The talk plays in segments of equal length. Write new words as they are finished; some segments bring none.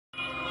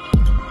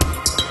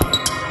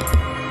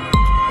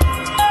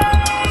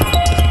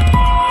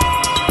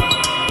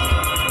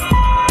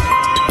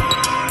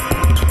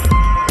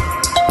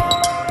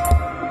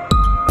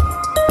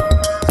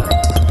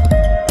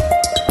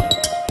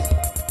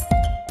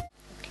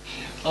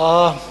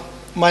Uh,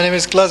 my name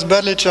is Klas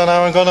Berlic, and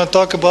I'm going to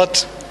talk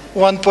about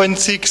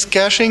 1.6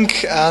 caching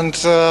and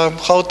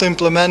how to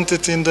implement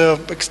it in the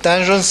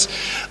extensions.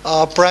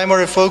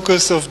 Primary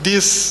focus of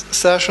this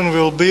session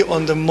will be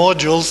on the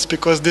modules,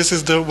 because this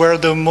is where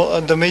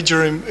the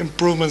major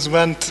improvements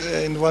went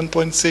in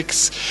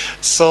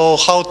 1.6. So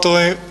how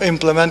to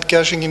implement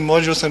caching in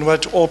modules and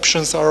what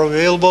options are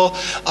available.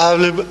 I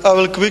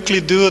will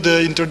quickly do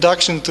the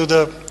introduction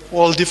to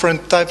all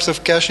different types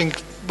of caching,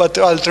 but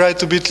I'll try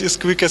to be as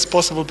quick as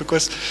possible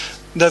because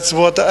that's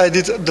what I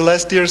did the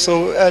last year.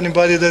 So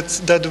anybody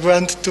that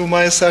went to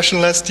my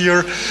session last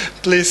year,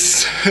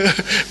 please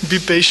be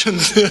patient.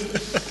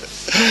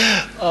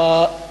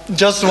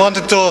 Just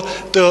wanted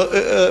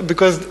to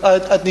because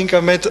I think I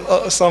made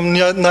some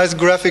nice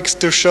graphics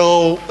to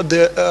show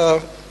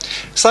the.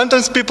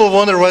 Sometimes people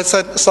wonder why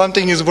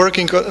something is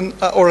working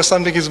or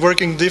something is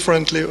working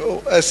differently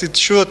as it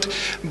should,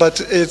 but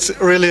it's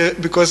really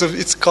because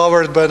it's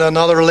covered by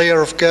another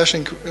layer of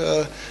caching,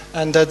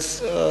 and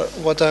that's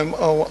what I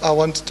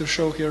wanted to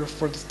show here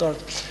for the start.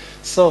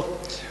 So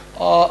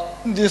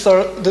these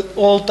are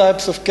all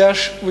types of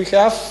cache we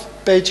have: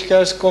 page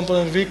cache,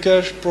 component view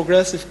cache,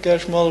 progressive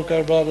cache, model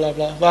cache, blah blah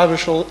blah. I will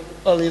show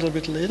a little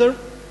bit later.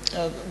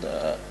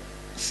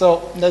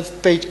 So that's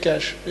page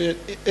cache.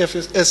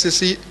 As you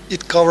see,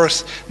 it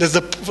covers, there's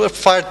the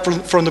file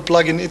from the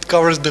plugin, it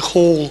covers the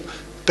whole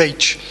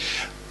page.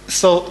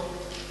 So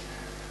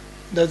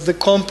that's the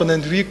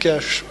component view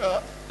cache.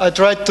 I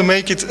tried to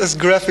make it as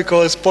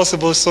graphical as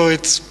possible so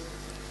it's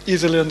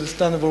easily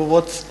understandable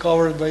what's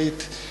covered by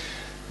it.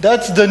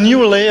 That's the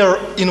new layer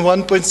in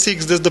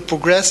 1.6. That's the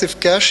progressive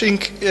caching.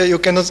 You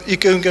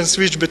can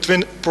switch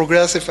between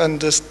progressive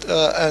and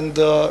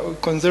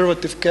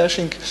conservative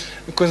caching.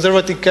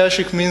 Conservative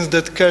caching means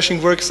that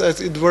caching works as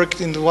it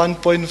worked in the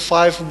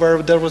 1.5,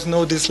 where there was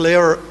no this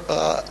layer.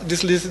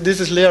 This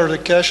is layer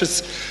that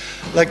caches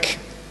like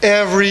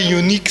every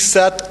unique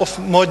set of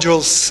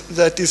modules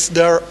that is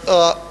there.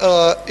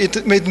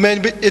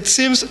 It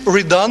seems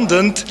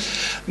redundant,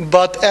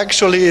 but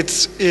actually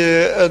it's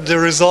the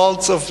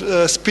results of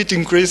speed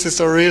increases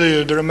are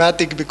really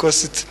dramatic,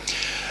 because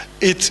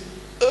it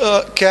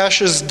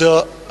caches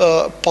the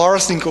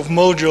parsing of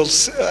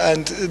modules,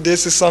 and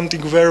this is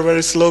something very,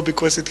 very slow,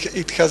 because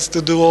it has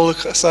to do all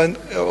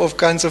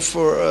kinds of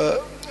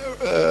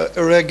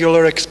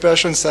irregular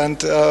expressions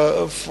and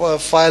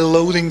file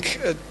loading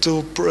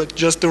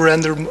just to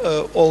render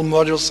all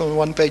modules on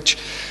one page.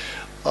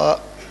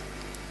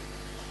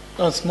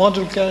 That's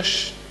module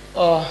cache,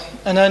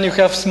 and then you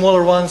have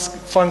smaller ones: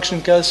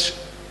 function cache,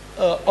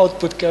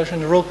 output cache,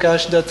 and row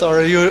cache, that are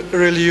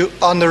really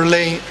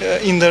underlaying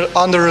in the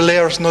under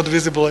layers, not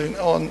visible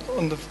on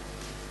the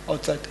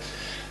outside.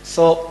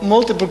 So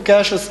multiple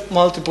caches,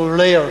 multiple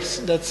layers.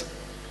 That's,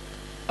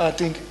 I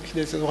think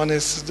this one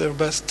is the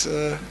best,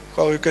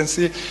 how you can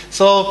see.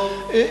 So,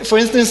 for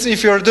instance,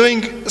 if you're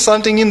doing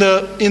something in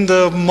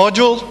the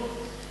module,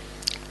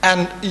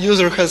 and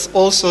user has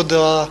also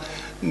the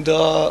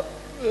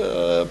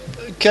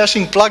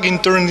caching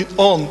plugin turned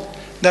on,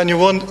 then you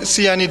won't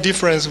see any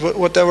difference.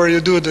 Whatever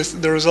you do,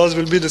 the results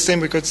will be the same,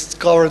 because it's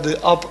covered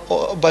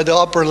by the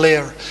upper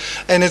layer.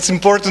 And it's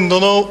important to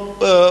know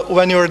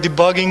when you're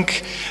debugging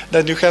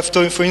that you have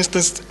to, for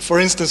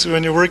instance,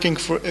 when you're working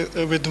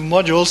with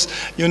modules,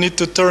 you need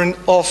to turn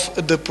off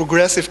the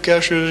progressive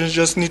cache. You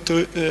just need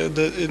to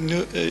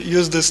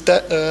use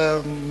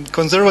the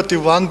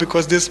conservative one,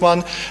 because this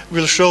one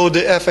will show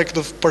the effect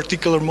of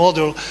particular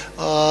module.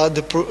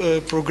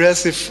 The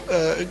progressive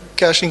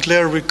caching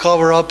layer will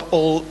cover up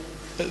all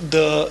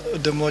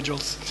the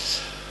modules.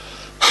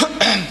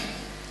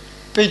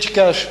 Page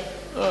cache,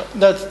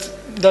 that's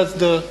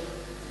the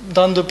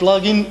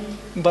plugin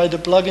by the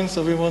plugin,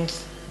 so we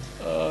won't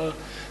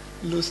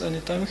lose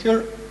any time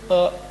here.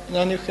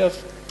 Then you have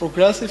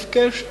progressive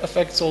cache,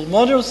 affects all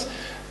modules.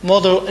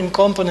 Model and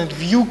component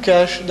view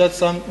cache, that's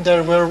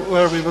there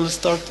where we will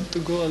start to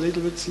go a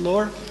little bit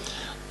slower.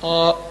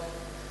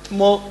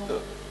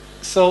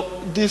 So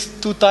these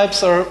two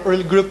types are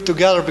really grouped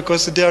together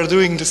because they are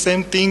doing the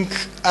same thing.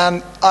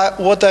 And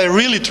what I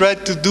really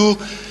tried to do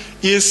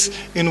is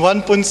in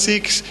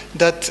 1.6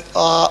 that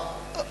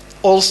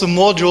also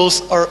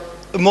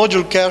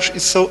module cache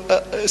is so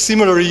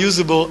similarly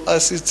usable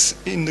as it's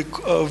in the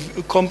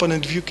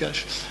component view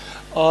cache.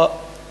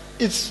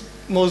 It's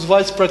most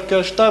widespread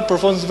cache type,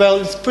 performs well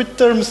in sprint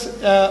terms,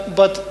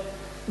 but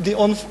the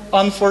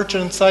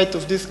unfortunate side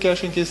of this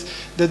caching is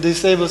that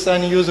disables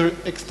any user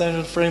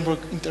extension framework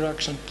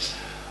interaction.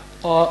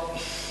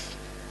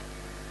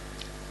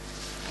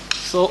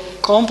 So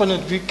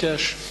component view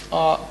cache.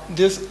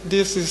 This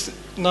is,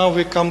 now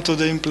we come to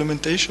the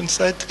implementation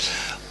side.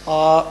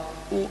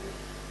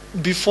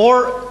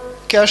 Before,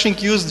 caching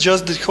used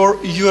just the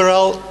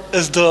URL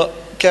as the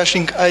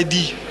caching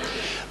ID,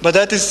 but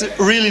that is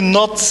really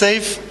not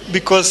safe,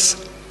 because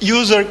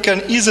user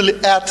can easily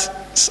add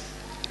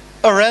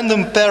a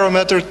random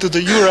parameter to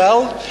the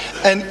URL,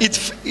 and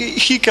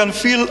he can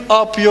fill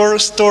up your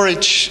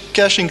storage,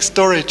 caching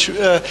storage.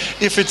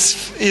 If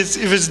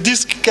it's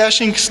disk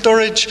caching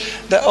storage,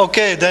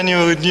 okay, then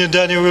you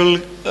will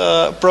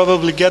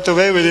probably get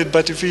away with it.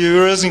 But if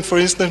you're using, for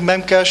instance,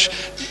 memcache,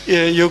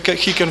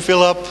 he can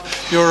fill up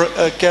your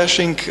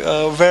caching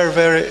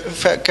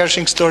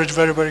caching storage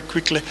very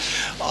quickly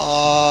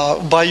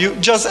by you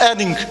just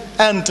adding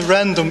and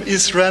random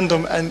is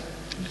random and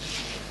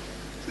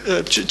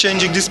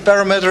changing this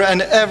parameter,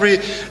 and every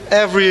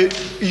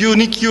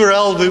unique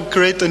URL will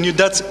create a new.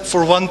 That's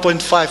for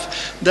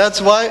 1.5.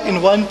 That's why in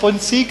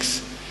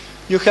 1.6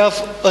 you have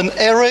an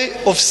array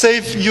of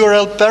safe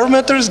URL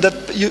parameters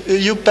that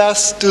you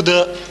pass to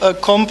the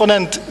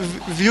component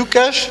view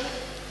cache,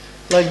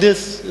 like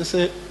this. You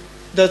see,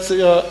 that's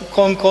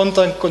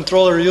content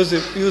controller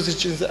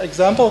usage is the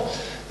example.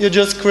 You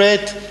just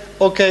create.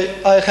 Okay,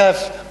 I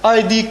have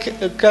ID,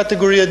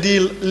 category ID,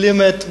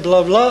 limit,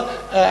 blah blah,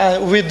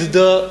 with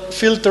the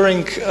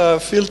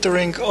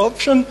filtering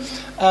option,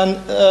 and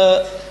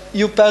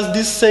you pass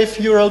these safe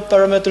URL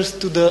parameters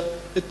to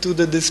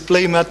the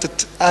display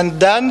method, and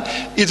then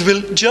it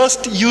will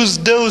just use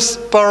those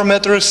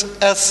parameters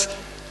as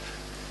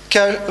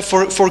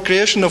for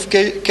creation of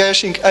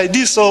caching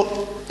ID.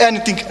 So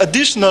anything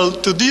additional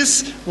to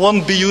this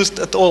won't be used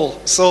at all.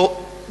 So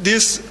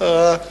this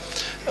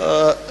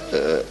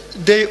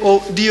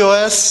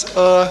DOS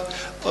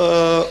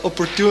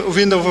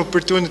window of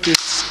opportunity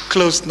is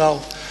closed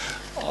now.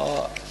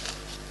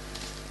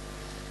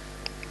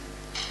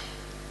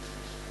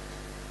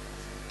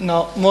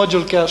 Now,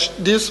 module cache.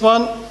 This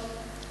one,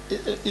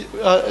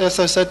 as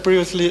I said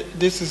previously,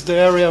 this is the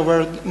area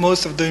where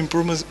most of the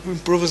improvements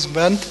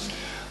went.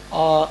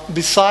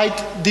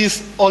 Beside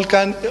this,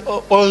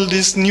 all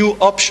these new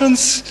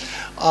options,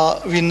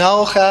 we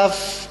now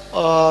have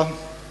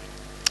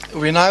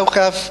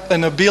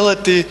an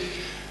ability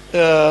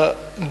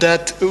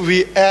that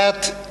we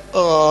add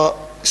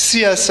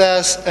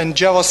CSS and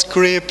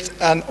JavaScript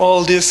and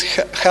all these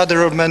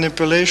header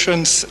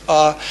manipulations,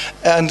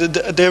 and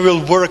they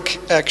will work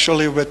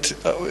actually with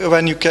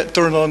when you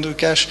turn on the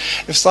cache.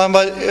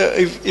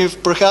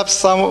 If perhaps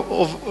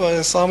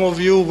some of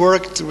you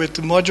worked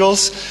with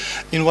modules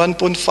in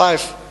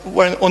 1.5,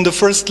 when on the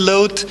first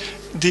load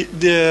the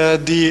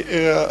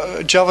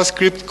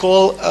JavaScript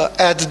call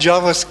add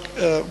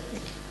JavaScript.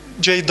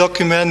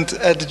 JDocument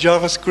add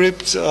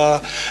JavaScript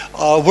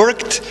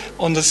worked.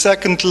 On the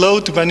second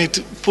load, when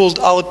it pulled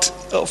out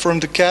from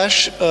the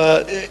cache,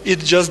 it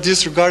just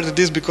disregarded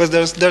this because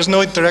there's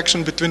no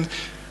interaction between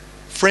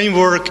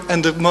framework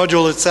and the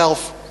module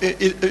itself.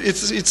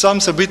 It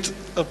sounds a bit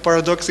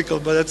paradoxical,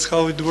 but that's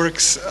how it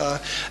works.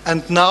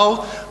 And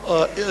now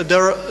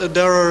there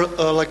are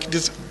like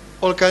this,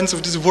 all kinds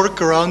of these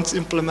workarounds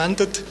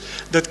implemented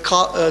that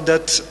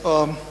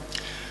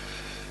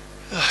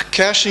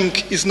caching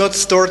is not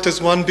stored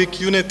as one big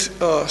unit,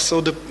 so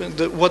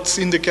what's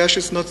in the cache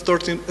is not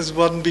stored as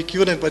one big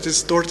unit, but it's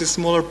stored in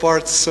smaller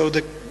parts. So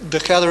the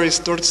header is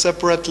stored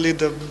separately,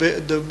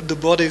 the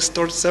body is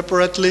stored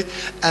separately,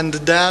 and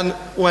then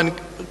when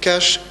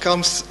cache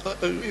comes,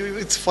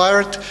 it's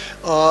fired,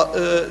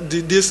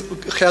 these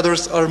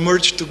headers are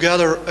merged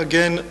together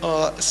again,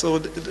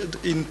 so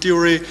in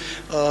theory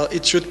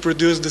it should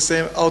produce the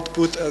same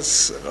output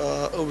as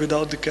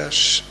without the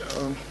cache.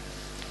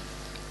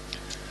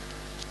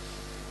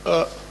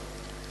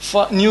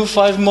 New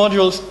 5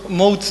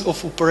 modes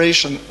of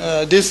operation.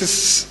 This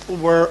is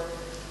where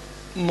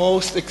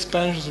most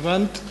expansions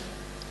went,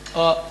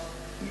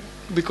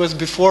 because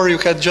before you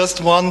had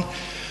just one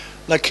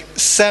like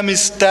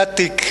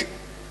semi-static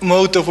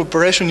mode of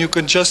operation. You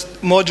could just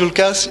module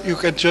cache, you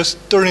could just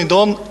turn it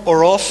on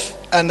or off,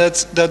 and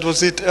that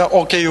was it.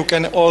 Okay, you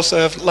can also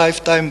have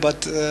lifetime,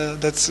 but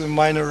that's a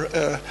minor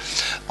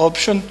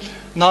option.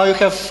 Now you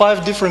have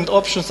 5 different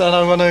options, and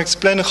I'm going to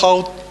explain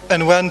how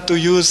and when to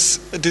use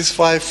these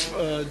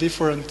 5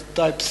 different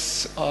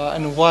types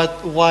and why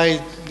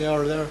they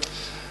are there.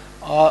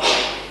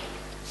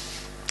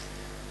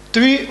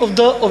 3 of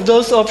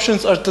those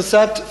options are to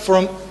set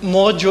from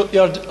module,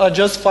 are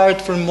just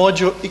fired from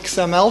module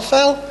XML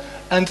file,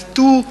 and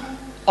 2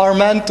 are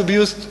meant to be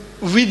used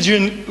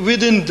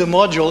within the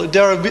module.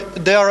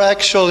 They are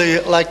actually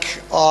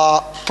like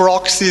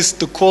proxies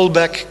to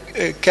callback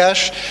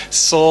cache,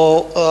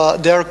 so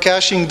they are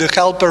caching the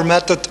helper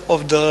method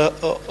of the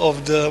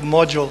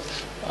module,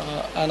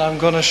 and I'm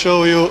going to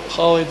show you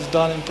how it's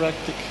done in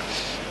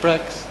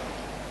practice.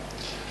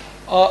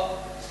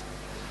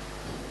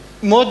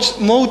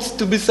 Modes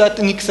to be set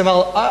in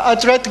XML. I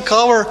tried to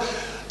cover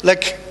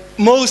like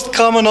most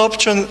common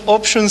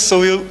options,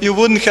 so you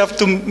wouldn't have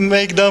to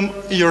make them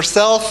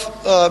yourself,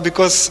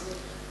 because,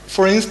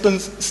 for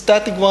instance,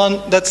 static one,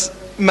 that's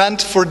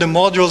meant for the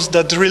modules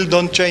that really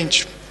don't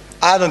change.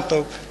 I don't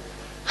know,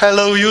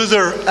 hello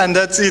user, and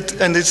that's it,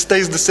 and it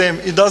stays the same.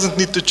 It doesn't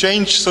need to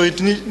change, so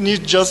it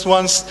needs just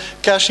one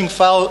caching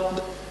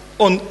file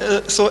on,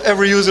 so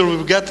every user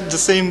will get the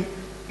same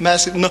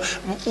message. No,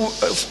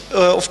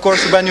 of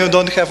course, when you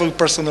don't have a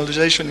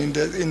personalization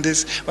in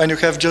this, when you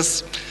have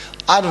just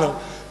I don't know,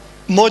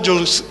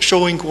 modules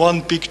showing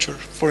one picture,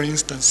 for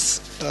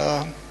instance.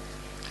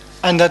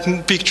 And that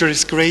picture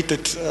is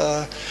created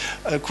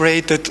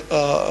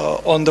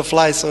on the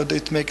fly, so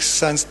it makes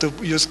sense to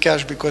use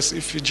cache, because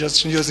if you're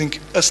just using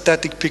a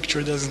static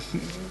picture,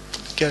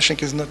 caching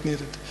is not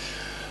needed.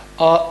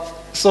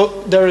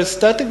 So there is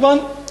static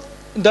one.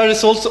 There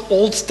is also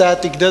old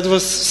static. That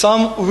was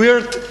some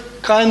weird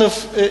kind of,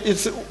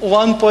 it's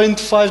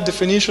 1.5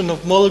 definition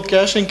of model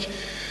caching.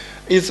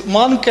 It's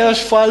one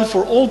cache file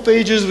for all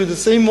pages with the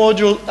same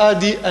module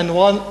ID and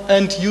one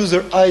end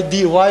user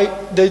ID. Why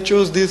they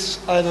chose this,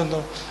 I don't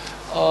know.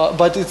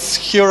 But it's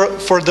here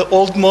for the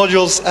old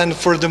modules, and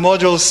for the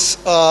modules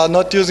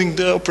not using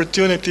the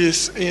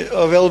opportunities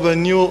available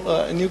in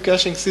new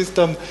caching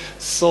system,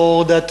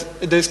 so that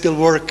they still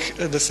work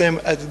the same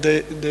as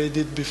they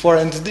did before.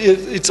 And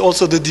it's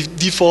also the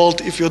default.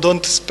 If you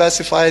don't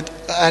specify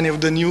any of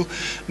the new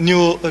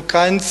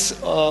kinds,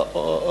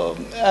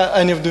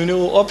 any of the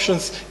new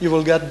options, you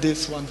will get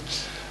this one.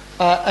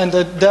 And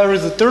there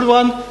is a third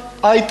one,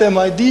 item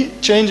ID,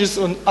 changes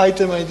on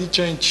item ID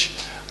change.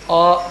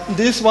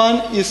 This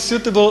one is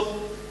suitable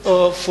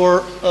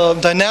for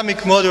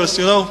dynamic modules.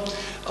 You know,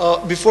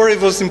 before it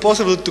was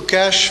impossible to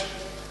cache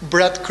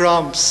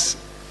breadcrumbs,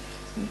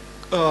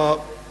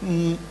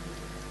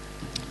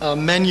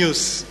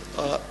 menus,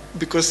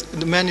 because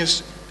the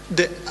menus,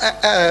 the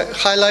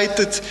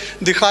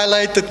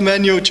highlighted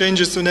menu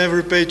changes on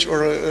every page,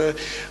 or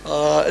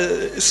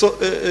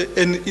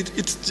and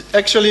it's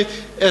actually,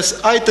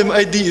 as item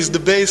ID is the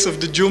base of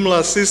the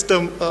Joomla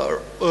system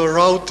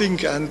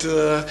routing, and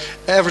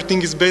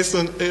everything is based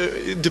on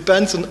it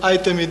depends on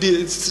item ID.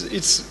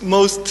 It's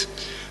most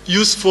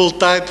useful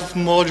type of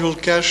module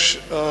cache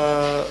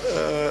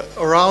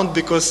around,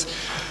 because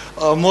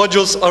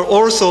modules are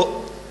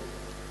also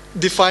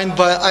defined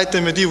by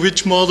item ID.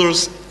 Which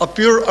modules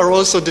appear are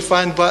also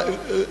defined by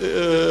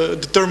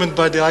determined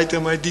by the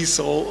item ID.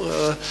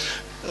 So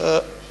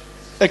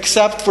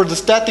except for the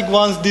static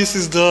ones, this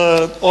is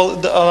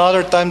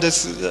another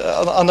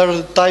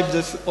type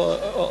that's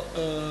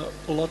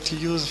a lot to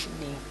use.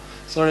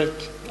 Sorry,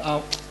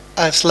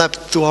 I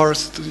slept 2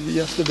 hours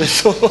yesterday,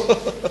 so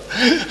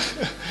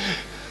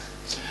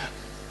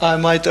I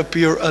might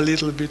appear a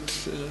little bit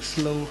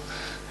slow.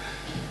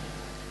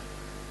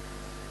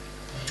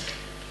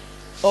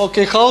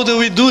 Okay, how do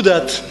we do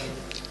that?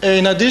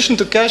 In addition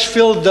to cache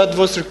field that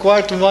was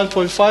required in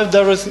 1.5,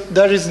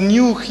 there is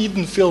new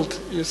hidden field.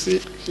 You see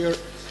here.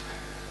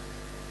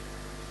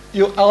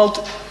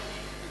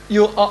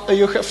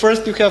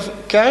 First you have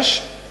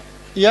cache,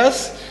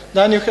 yes.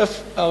 Then you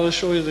have. I will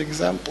show you the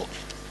example.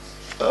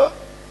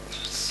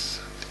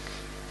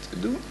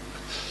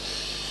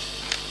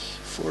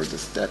 For the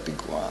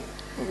static one,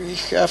 we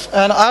have,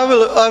 and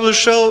I will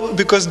show,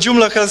 because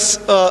Joomla has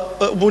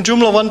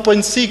Joomla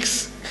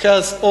 1.6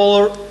 has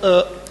all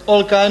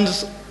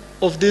kinds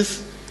of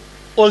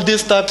all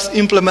these types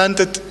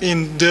implemented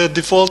in the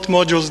default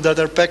modules that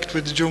are packed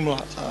with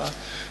Joomla.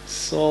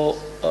 So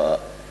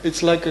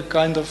it's like a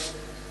kind of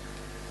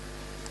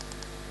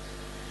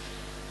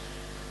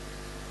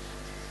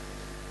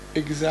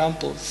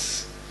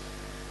examples.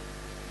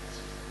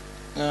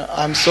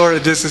 I'm sorry,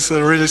 this is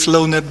a really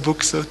slow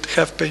netbook, so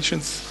have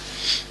patience.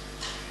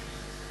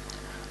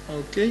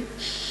 Okay.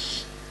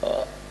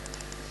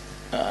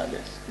 Let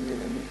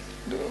me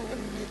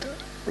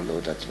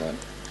reload that one.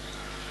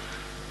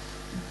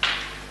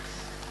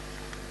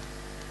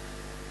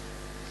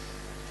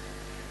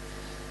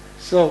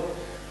 So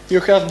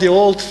you have the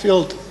old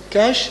field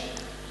cache.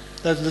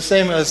 That's the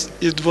same as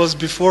it was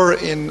before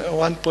in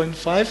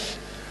 1.5,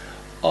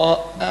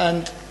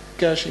 and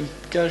caching,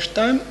 cache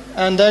time,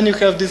 and then you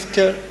have this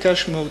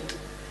cache mode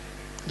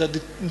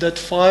that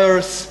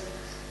fires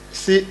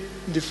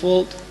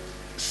default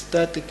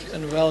static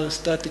and value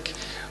static.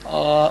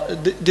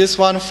 This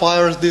one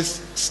fires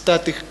this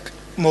static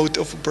mode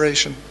of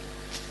operation.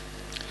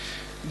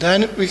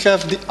 Then we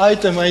have the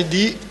item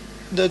ID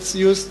that's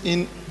used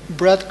in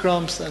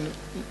breadcrumbs and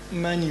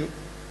menu.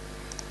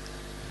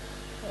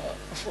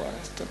 For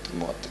instance,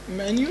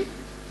 menu.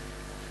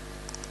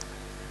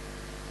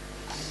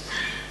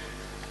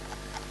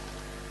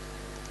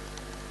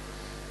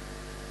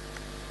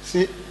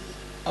 See,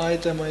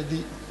 item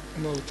ID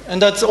mode.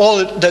 And that's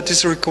all that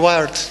is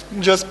required.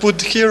 Just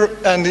put here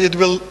and it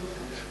will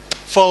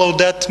follow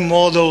that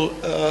mode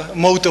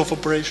of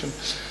operation.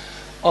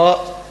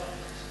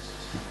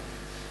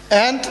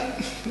 And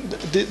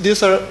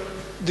these are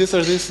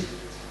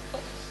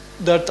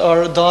that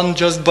are done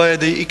just by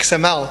the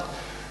XML.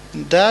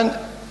 Then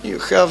you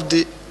have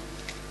the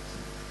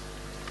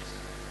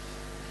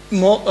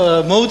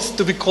modes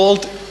to be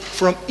called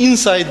from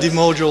inside the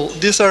module.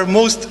 These are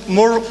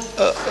more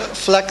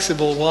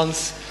flexible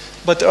ones,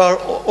 but are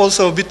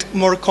also a bit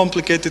more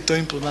complicated to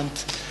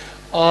implement.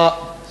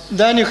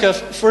 Then you have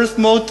first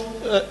mode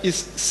is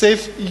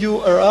save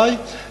URI.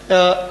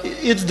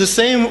 It's the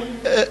same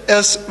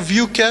as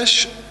view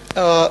cache,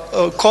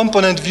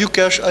 component view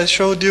cache I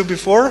showed you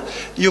before.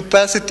 You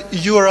pass it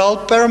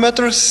URL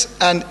parameters,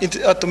 and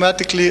it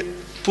automatically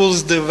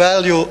pulls the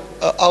value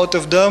out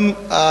of them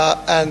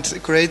and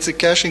creates a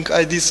caching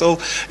ID. So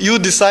you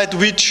decide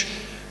which,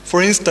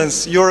 for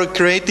instance, you're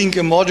creating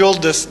a module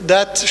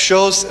that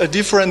shows a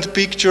different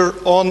picture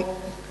on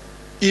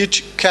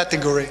each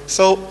category.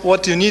 So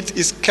what you need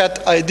is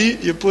cat ID,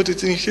 you put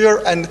it in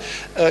here, and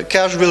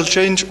cache will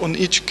change on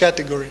each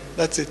category.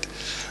 That's it.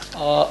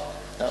 How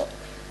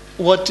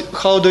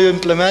do you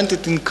implement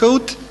it in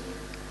code?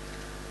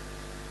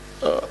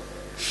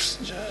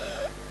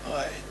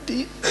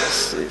 ID,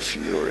 safe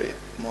URI,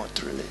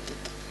 mod related.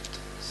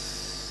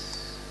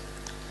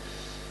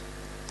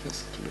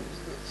 Let's close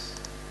this.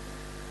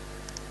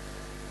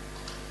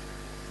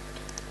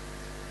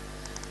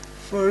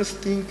 First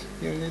thing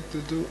you need to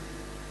do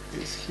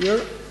is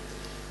here.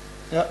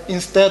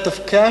 Instead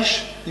of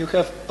cache, you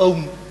have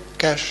own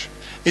cache.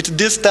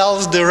 This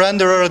tells the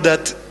renderer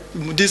that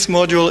this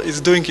module is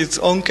doing its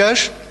own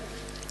cache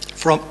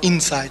from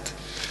inside.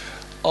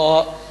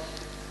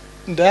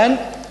 Then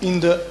in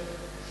the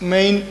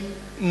main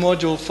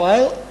module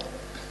file,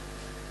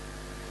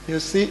 you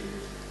see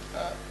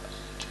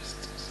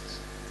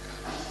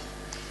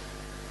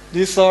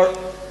these are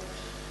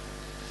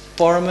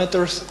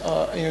parameters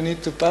you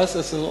need to pass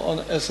as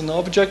an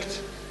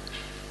object.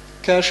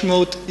 Cache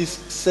mode is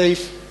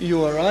safe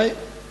URI,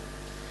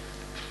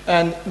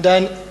 and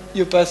then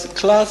you pass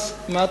class,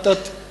 method,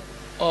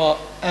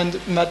 and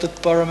method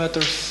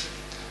parameters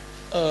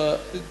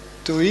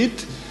to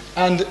it,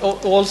 and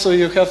also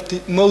you have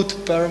the mode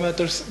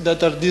parameters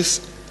that are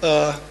this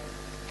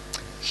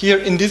here.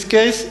 In this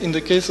case, in the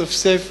case of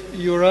safe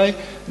URI,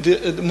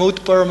 the mode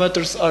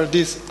parameters are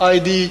this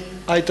ID,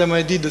 item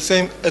ID, the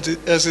same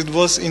as it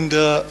was in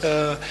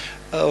the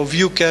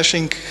view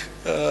caching.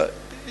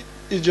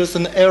 It's just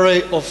an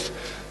array of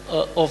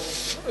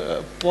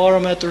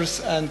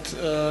parameters and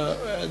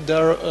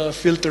their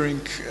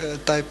filtering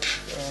type.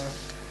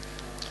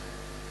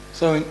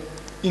 So in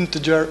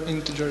integer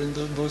in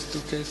both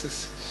two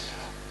cases.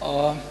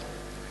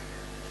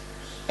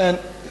 And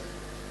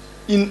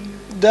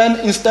then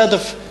instead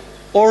of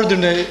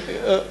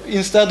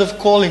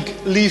calling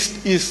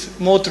list is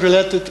mode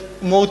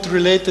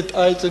related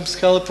items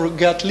helper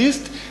get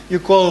list, you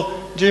call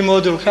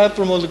gmodule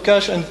hypermodule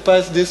cache and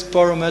pass this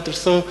parameter.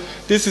 So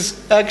this is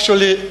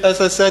actually, as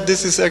I said,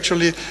 this is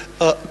actually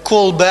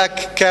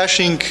callback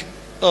caching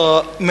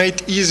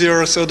made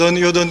easier, so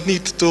you don't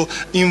need to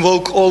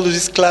invoke all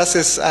these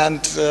classes and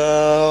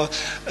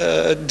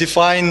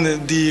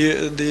define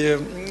the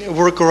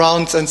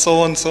workarounds and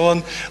so on.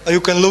 You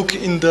can look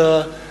in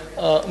the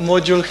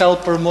module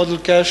helper module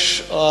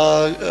cache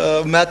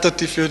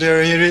method if you're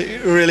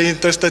really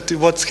interested in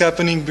what's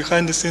happening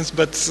behind the scenes,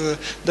 but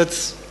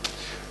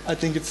I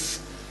think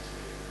it's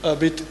a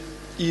bit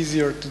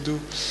easier to do.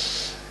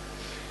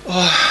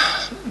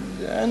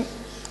 Then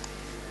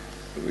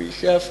we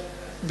have,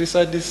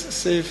 beside this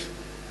safe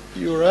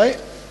URI,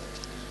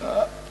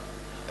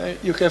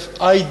 you have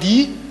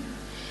ID.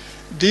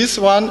 This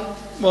one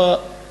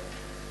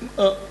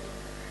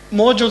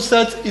module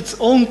sets its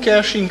own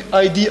caching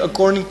ID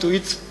according to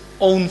its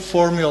own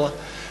formula.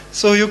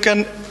 So you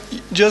can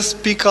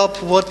just pick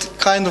up what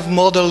kind of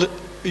model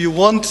you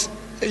want.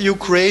 You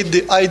create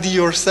the ID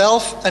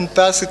yourself and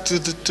pass it to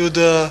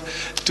the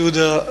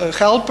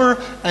helper,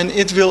 and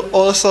it will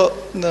also.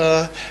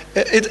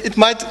 It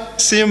might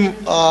seem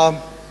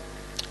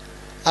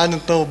I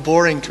don't know,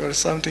 boring or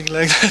something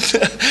like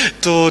that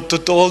to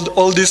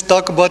all this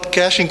talk about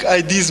caching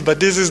IDs, but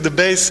this is the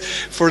base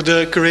for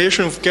the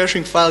creation of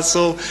caching files.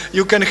 So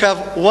you can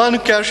have one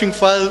caching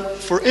file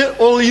for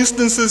all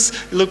instances.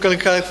 You can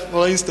have,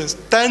 for instance,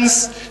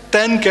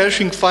 10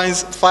 caching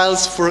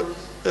files for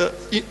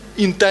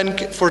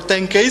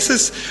 10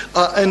 cases,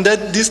 and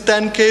that these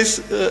 10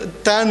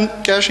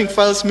 caching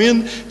files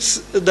mean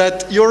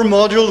that your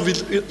module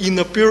will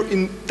appear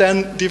in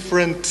 10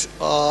 different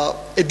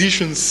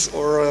editions,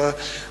 or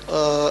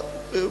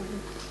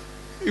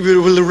it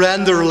will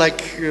render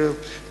like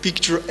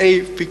picture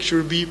A,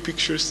 picture B,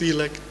 picture C,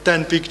 like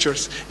 10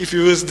 pictures. If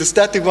you use the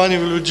static one, you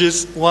will use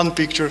just one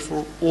picture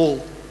for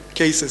all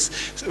cases.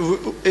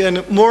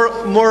 And more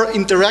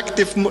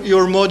interactive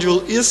your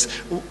module is,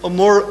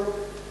 more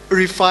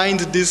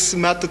refined this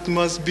method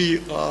must be.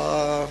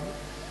 I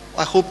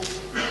hope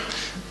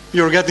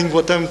you're getting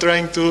what I'm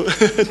trying to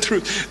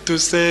to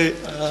say.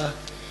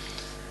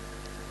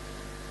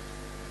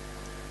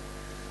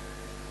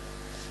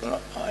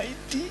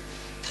 ID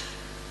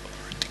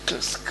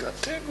articles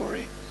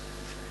category.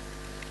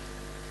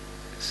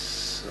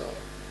 So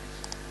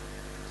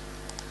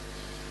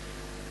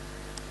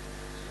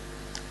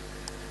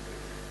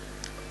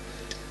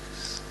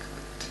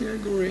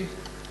category.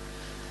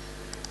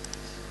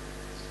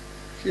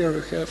 Here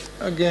we have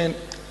again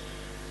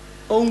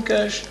own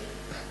cache,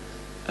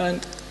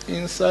 and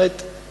inside.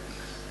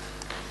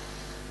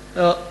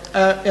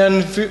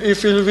 And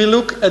if we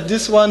look at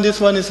this one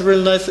is a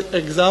really nice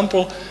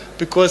example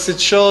because it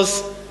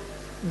shows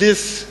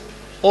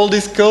all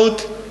this code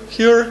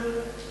here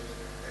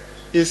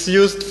is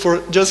used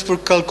just for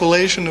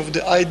calculation of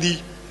the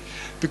ID,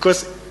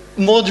 because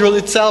module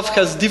itself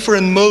has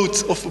different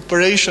modes of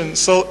operation.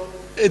 So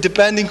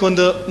depending on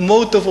the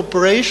mode of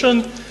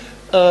operation,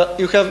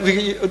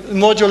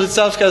 module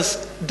itself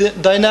has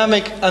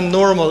dynamic and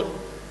normal.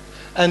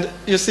 And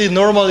you see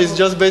normal is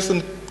just based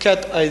on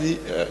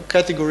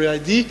category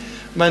ID.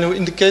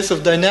 In the case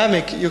of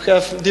dynamic, you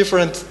have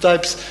different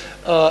types.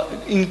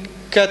 In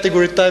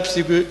category types,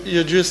 you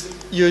use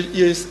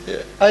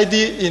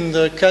ID. In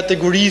the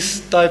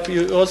categories type,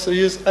 you also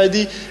use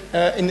ID.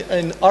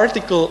 In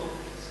article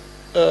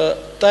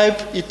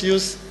type, it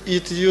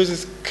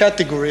uses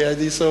category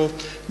ID. So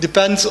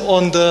depends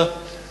on the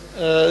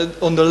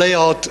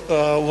layout,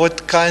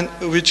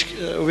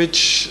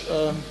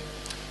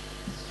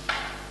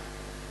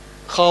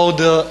 how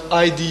the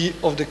ID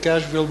of the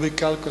cache will be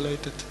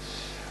calculated.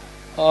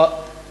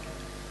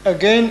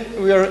 Again,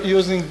 we are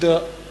using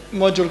the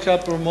module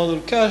cap or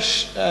module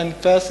cache and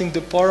passing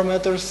the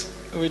parameters,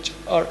 which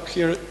are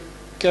here.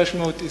 Cache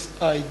mode is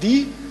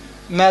ID.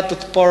 Method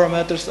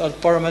parameters are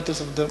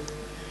parameters of the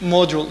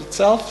module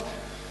itself.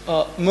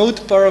 Mode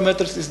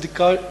parameters is the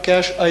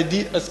cache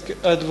ID as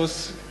it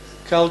was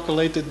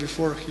calculated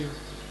before here.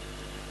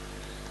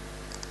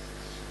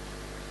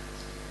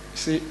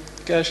 See,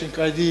 caching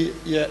ID,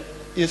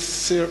 is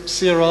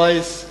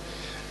serialized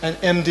and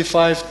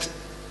MD5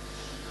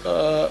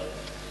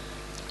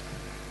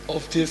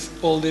 of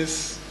all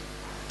this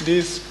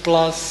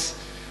plus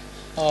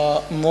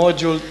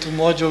module to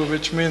module,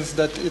 which means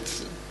that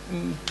it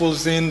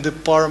pulls in the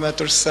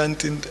parameters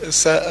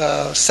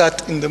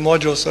set in the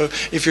module. So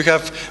if you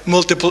have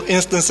multiple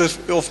instances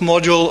of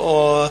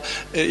module,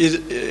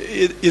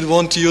 it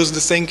won't use the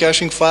same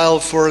caching file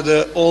for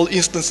all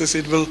instances.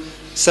 It will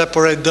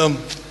separate them.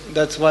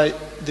 That's why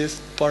this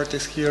part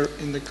is here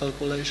in the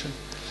calculation.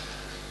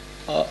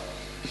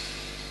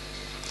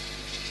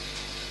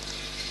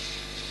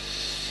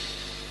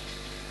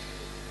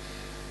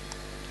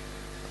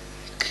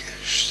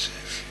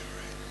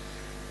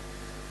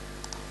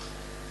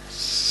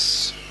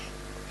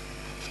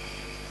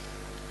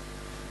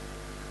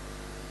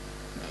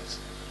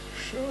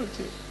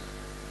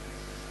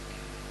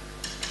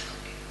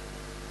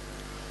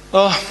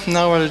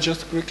 Now I'll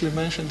just quickly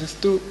mention these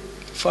two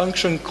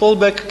function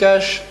callback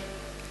cache.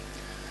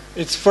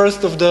 It's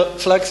first of the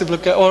flexible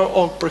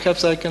or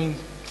perhaps I can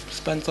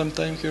spend some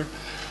time here.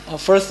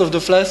 First of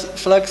the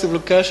flexible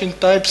caching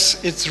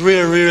types, it's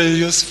really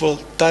useful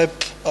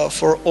type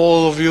for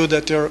all of you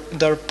that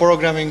are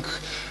programming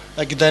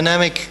like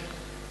dynamic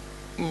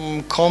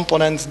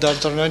components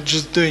that are not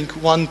just doing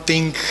one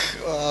thing.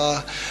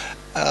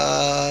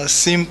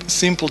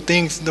 Simple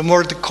things. The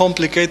more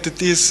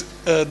complicated is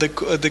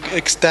the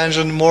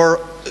extension, more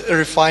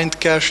refined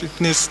cache it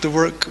needs to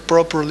work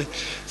properly.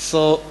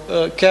 So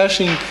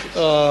caching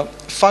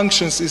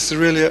functions is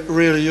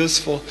really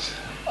useful.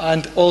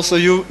 And also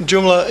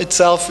Joomla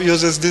itself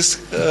uses this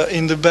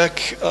in the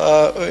back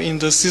in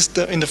the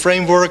system, in the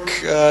framework,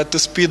 to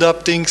speed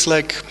up things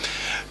like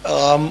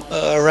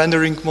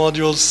rendering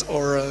modules,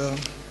 or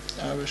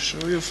I will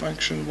show you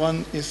function.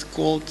 One is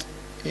called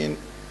in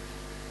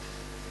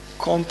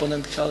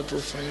component helper,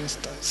 for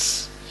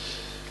instance.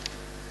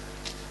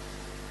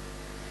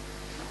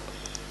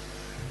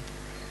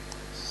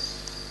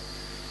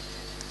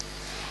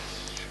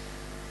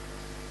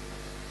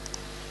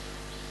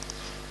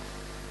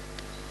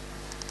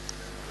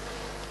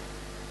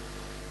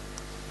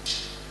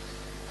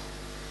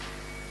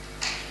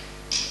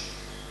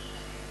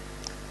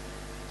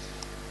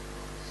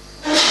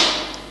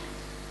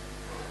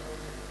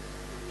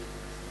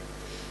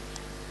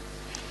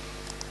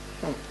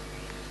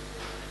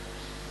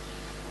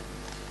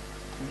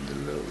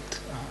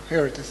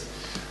 Here it is.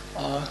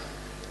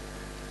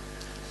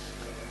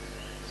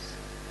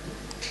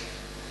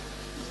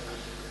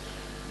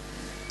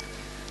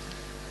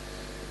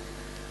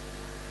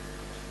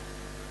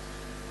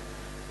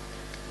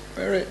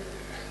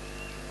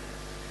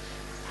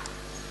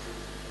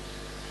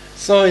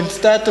 So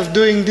instead of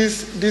doing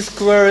this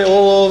query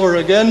all over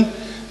again,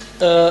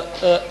 the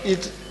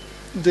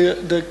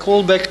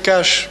callback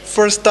cache,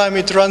 first time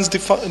it runs the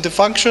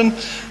function,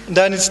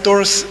 then it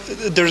stores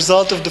the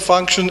result of the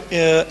function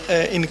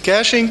in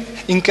cache,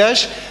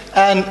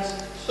 and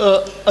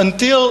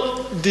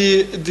until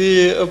the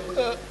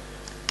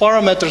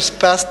parameters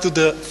passed to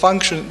the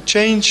function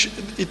change,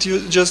 it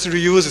just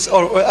reuses.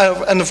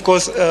 And of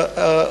course,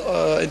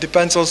 it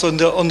depends also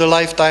on the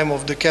lifetime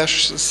of the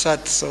cache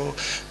set. So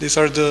these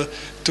are the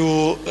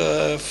two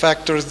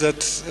factors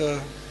that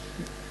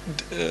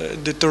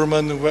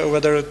determine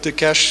whether the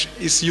cache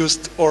is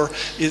used or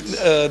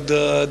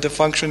the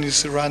function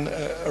is run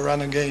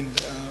again.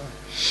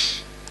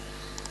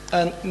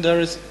 And there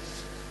is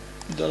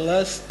the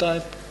last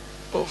type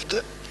of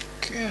the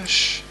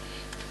cache.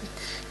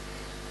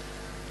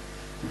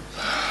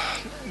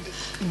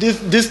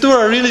 These two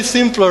are really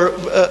similar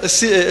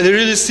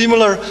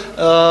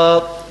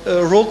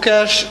row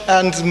cache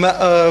and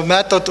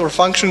method or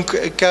function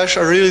cache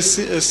are really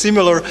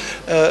similar,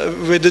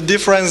 with the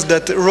difference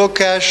that row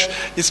cache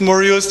is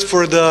more used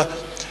for the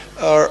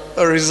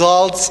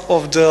results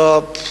of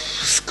the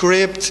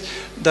script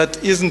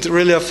that isn't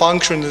really a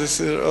function.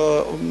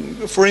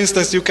 For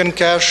instance, you can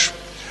cache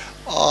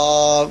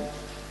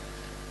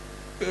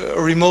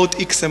remote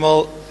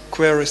XML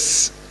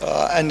queries,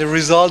 and the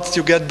results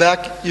you get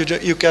back,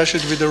 you cache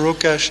it with the row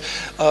cache.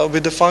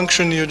 With the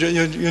function, you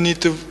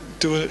need to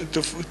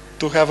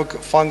have a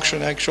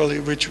function actually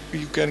which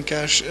you can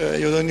cache.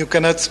 You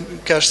cannot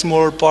cache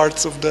smaller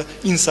parts of the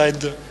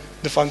inside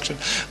the function,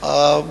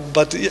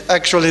 but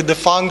actually the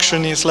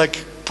function is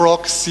like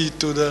proxy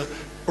to the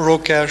row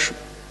cache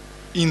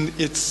in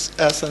its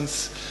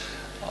essence.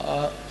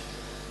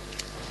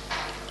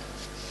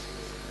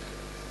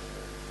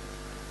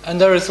 And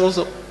there is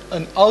also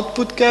an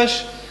output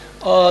cache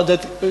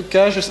that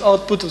caches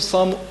output of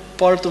some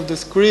part of the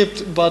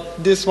script,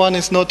 but this one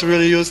is not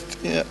really used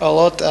a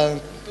lot,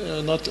 and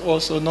not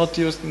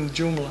used in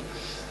Joomla.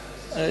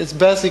 It's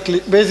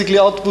basically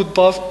output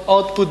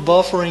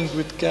buffering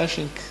with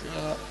caching.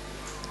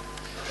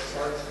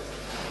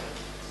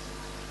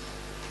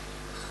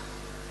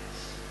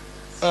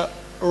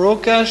 Row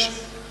cache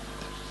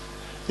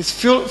is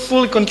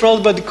fully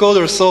controlled by the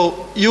coder,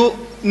 so you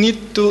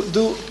need to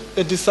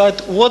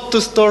decide what to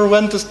store,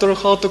 when to store,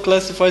 how to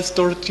classify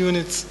stored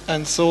units,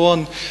 and so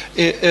on.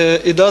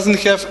 It doesn't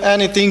have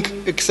anything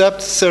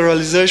except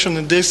serialization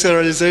and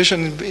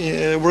deserialization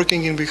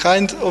working in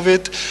behind of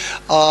it.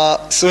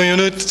 So you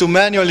need to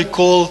manually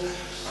call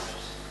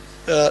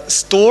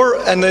store,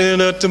 and then you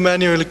need to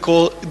manually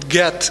call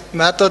get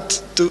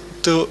method to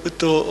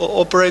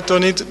operate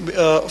on it.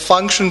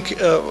 Function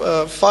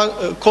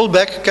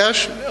callback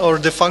cache, or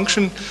the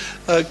function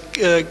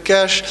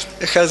cache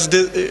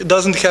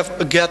doesn't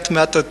have a get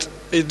method.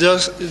 It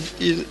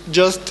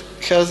just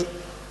has.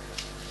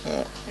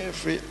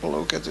 If we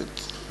look at it,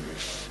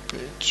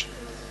 page.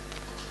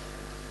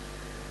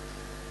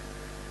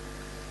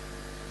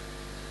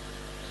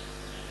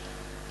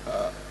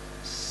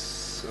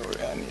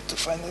 Sorry, I need to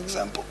find an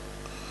example.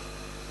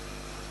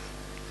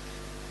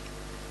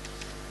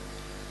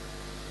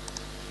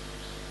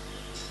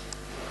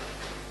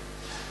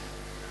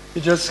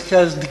 It just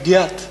has the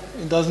get.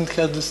 It doesn't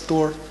have the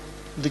store,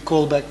 the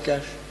callback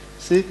cache.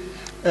 See,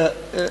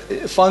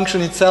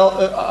 function itself.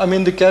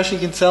 The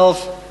caching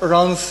itself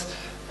runs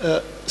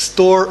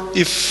store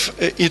if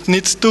it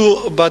needs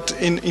to, but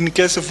in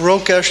case of row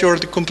cache, you're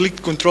the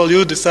complete control.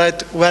 You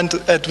decide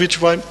at which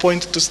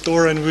point to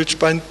store and which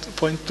point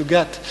to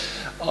get.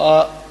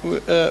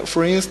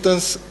 For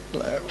instance.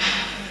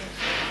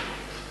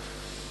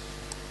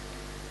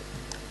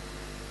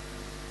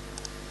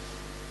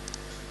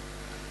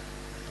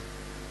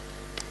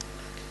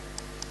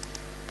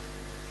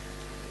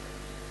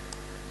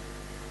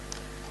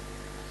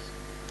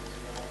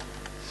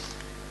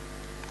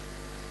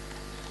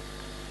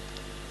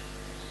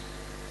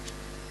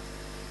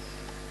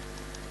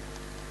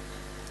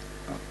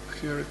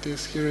 Here it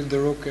is. Here is the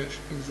row cache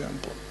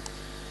example.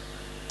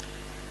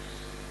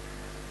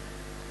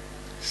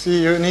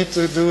 See, you need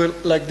to do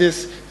it like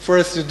this.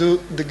 First you do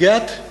the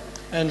get,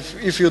 and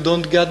if you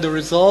don't get the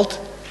result,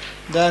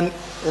 then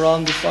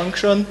run the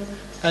function,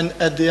 and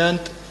at the end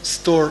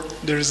store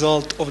the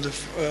result of the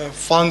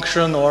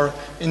function, or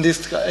in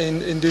this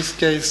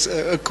case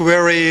a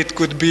query. It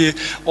could be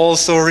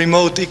also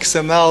remote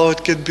XML.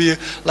 It could be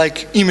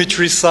like image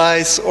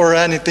resize or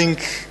anything.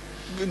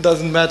 It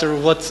doesn't matter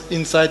what's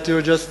inside.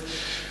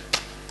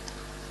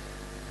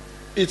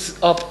 It's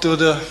up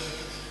to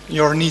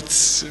your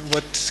needs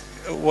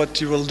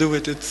what you will do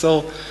with it.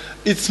 So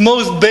its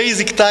most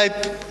basic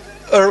type,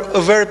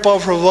 a very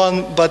powerful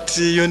one, but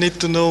you need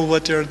to know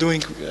what you're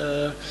doing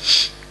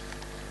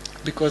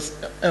because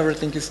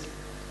everything is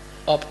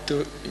up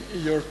to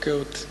your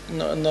code.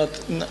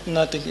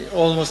 Nothing,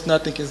 almost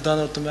nothing is done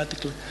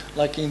automatically,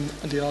 like in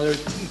the other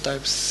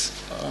types.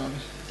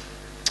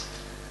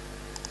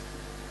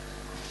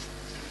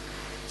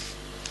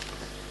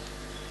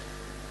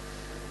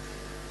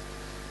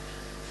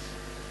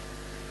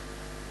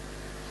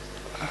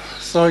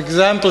 So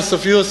examples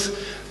of use: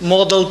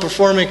 model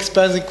performing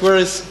expansive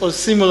queries or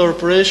similar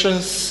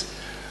operations.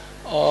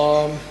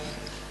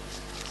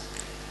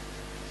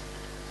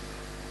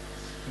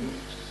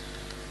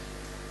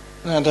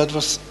 That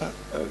was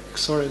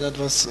sorry, that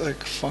was like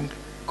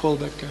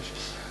callback cache.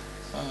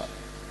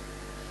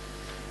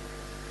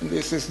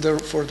 This is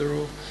for the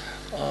row.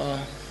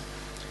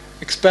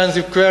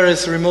 Expansive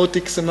queries, remote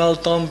XML,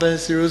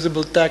 tom-based,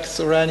 reusable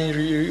text, or any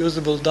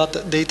reusable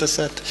data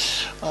set.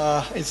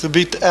 It's a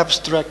bit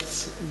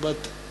abstract, but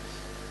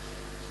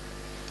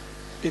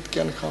it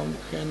can come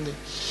handy.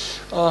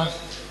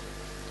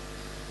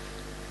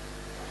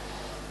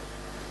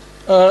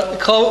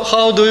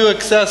 How do you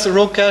access a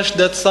row cache?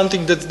 That's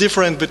something that's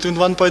different between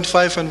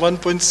 1.5 and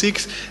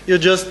 1.6. You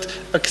just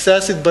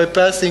access it by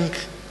passing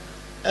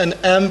an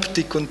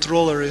empty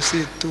controller, you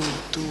see,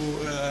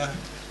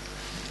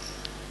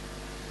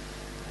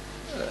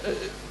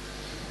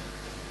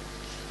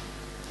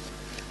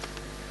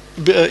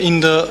 in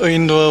the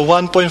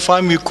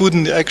 1.5 we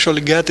couldn't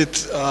actually get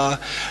it.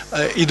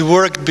 It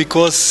worked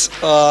because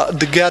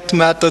the get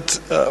methods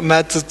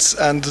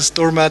and the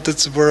store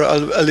methods were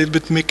a little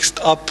bit mixed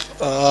up.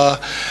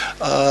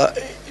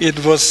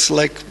 It was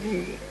like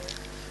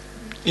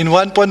in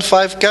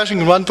 1.5 caching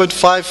in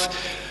 1.5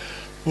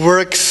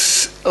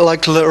 works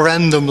like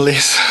randomly.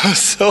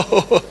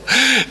 So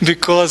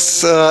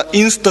because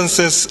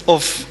instances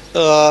of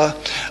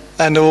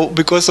and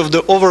because of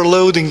the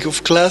overloading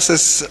of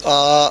classes,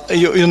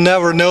 you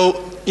never know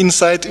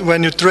inside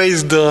when you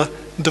trace the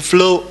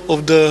flow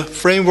of the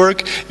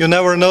framework, you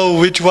never know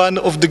which one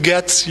of the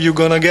gets you're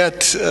gonna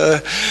get,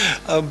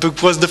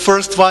 because the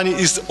first one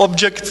is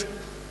object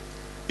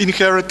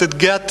inherited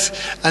get,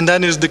 and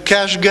then is the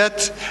cache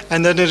get,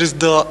 and then it is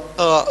the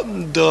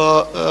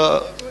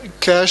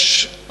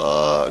cache.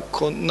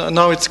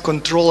 Now it's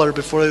controller.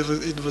 Before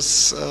it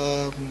was.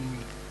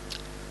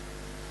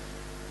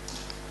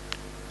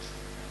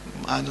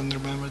 I don't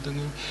remember the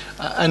name.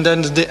 And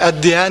then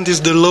at the end is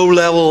the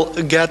low-level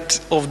get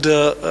of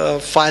the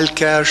file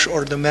cache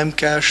or the mem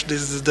cache.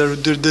 This is they're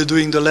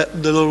doing the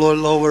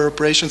lower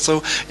operation.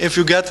 So if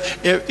you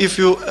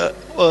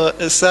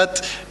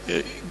set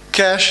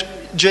cache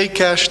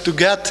Jcache to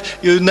get,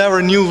 you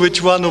never knew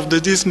which one of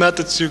these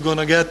methods you're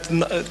gonna get.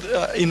 In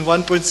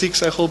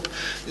 1.6, I hope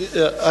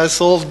I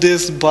solved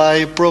this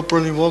by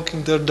properly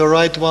invoking the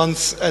right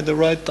ones at the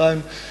right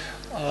time.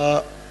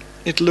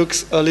 It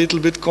looks a little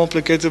bit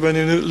complicated when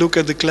you look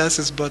at the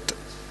classes, but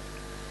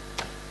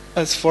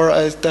as far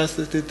as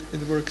tested it,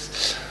 it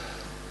works.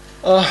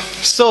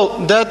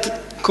 So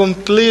that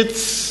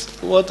completes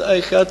what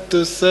I had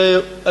to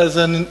say as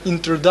an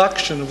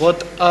introduction.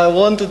 What I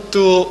wanted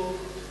to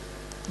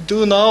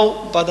do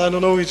now, but I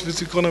don't know if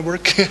it's gonna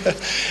work.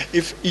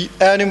 If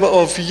any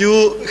of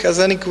you has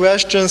any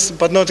questions,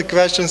 but not the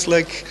questions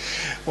like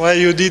why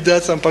you did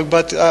that,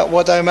 but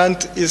what I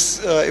meant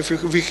is if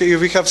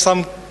we have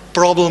some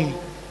problem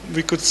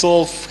we could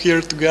solve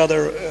here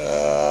together.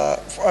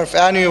 If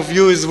any of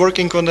you is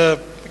working on an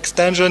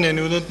extension and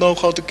you don't know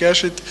how to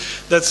cache it,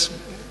 that's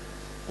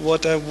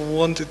what I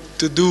wanted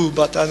to do,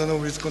 but I don't know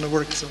if it's going to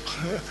work. So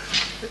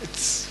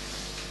it's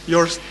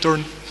your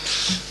turn.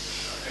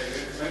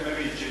 Okay,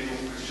 maybe a general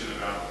question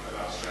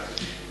about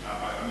strategy.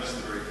 I missed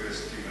the very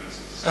first few minutes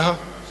of this. I'm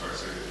sorry,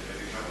 so if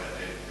you cover that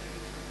there,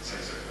 say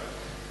so. But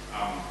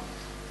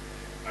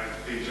I've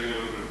been doing a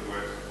little bit of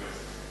work with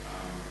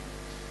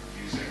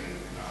using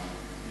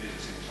meta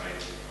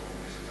template or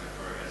meta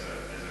typo as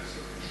a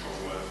sort of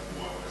controller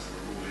for as a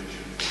rule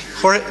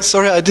engine.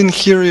 Sorry, I didn't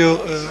hear you.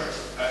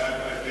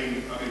 I've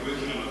been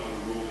working on a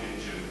rule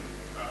engine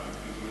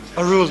implementation.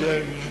 A rule.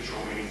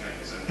 Control many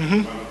things.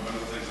 And one of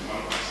the things on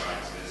one of my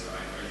sites is I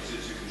use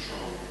it to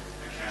control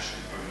a cache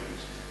component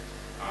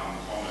on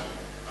it,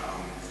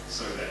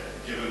 so that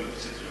given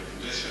particular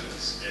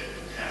conditions, it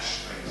can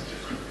cache things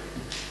differently.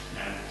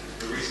 And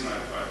the reason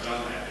I've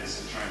done that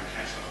is to try and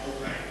cache the whole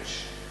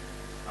page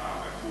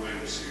according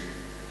to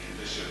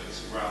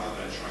conditions, rather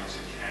than trying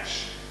to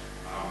cache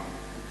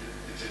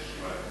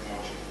particular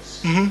modules.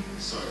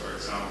 So, for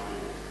example,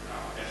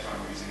 if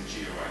I'm using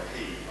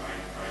GOIP,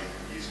 I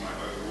use my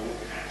overall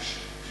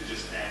cache to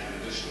just add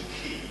an additional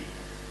key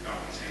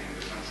containing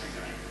the country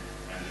name,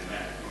 and then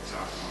that looks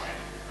after my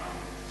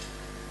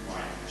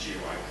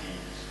GOIP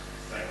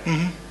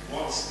thing.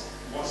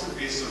 What's the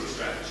best sort of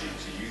strategy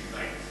do you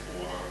think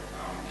for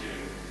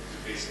getting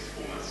the best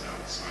performance out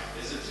of the site?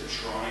 Is it to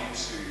try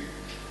to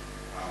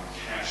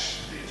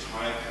cache the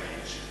entire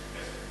page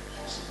if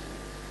possible,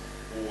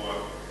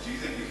 or do you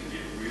think you can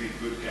get really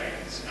good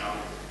gains out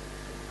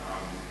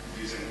of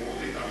using all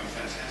the,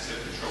 fantastic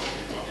control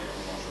you've got your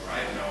own module? I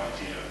had no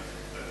idea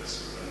that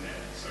this was in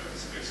there, so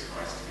it's a big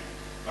surprise to me.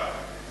 But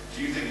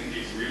do you think you can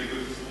get really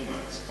good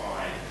performance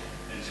by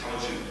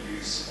intelligent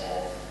use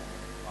of,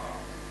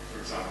 for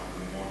example,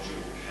 the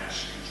module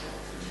cache control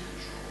for new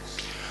controls?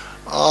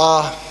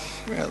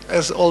 Well,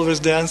 as always,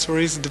 the answer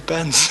is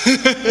depends.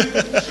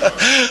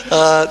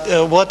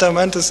 What I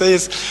meant to say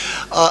is,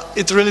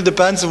 it really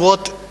depends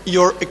what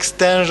your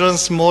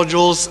extensions,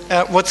 modules,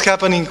 what's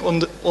happening on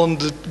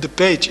the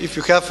page. If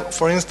you have,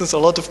 for instance, a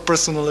lot of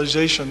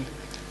personalization,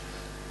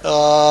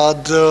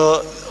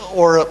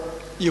 or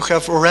you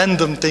have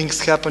random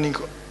things happening,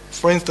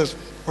 for instance,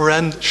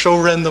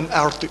 show random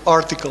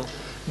article,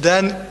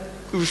 then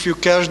if you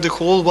cache the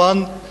whole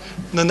one,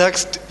 the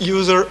next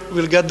user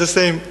will get the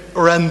same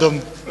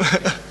random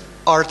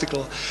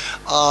article.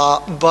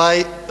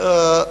 By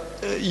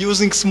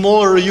using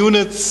smaller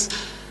units,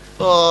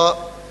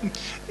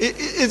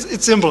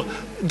 it's simple.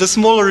 The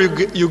smaller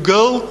you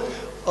go,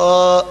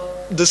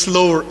 the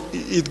slower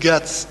it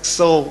gets.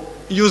 So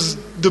use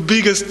the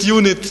biggest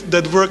unit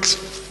that works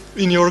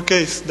in your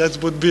case. That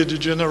would be the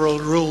general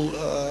rule.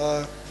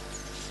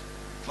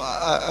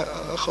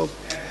 I hope.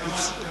 How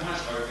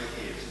much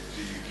overhead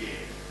do you get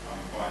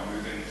by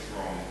moving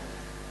from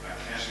a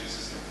caching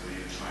system for the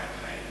entire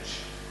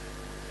page?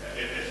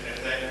 If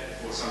that,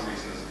 for some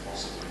reason, isn't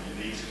possible and you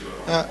need to do it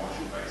on a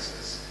module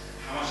basis,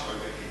 how much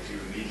overhead do you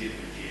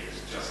immediately get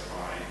just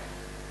by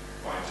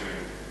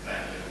doing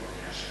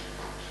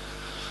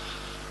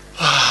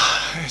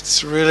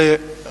It's really,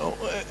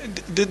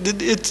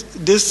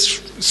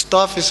 this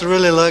stuff is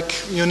really like,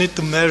 you need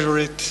to measure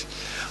it.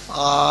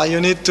 You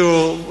need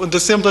to, the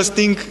simplest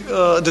thing,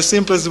 the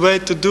simplest way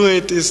to do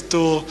it is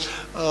to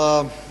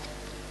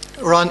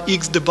run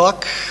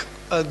xdebug,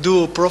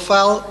 do a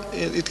profile.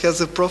 It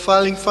has a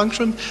profiling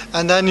function,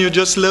 and then you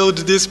just load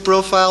this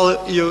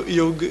profile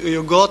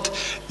you got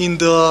in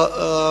the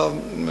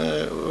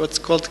what's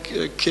called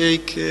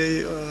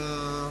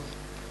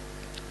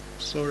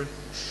sorry.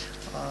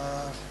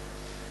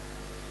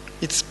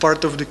 It's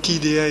part of the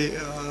KDA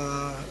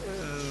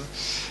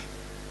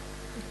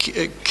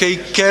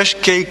cache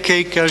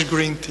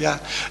grind, yeah,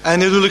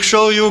 and it will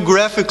show you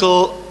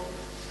graphical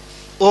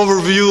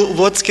overview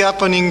what's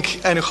happening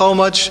and how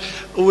much,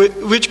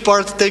 which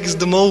part takes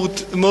the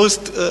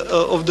most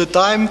of the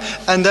time,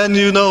 and then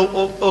you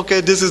know, okay,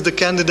 this is the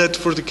candidate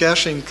for the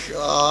caching,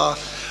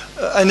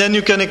 and then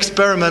you can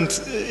experiment.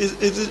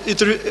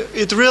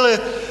 It really.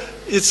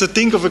 It's a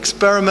thing of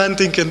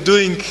experimenting and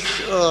doing,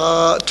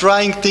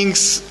 trying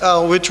things,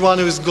 which one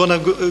is gonna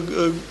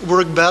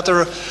work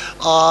better.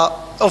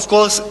 Of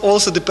course,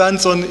 also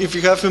depends on if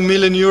you have 1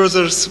 million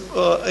users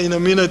in a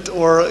minute,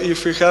 or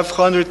if you have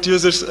 100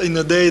 users in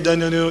a day,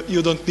 then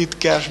you don't need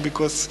cache,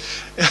 because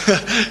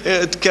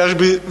cache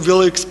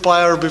will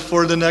expire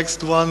before the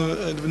next one,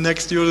 the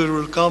next user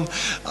will come,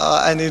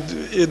 and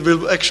it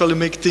will actually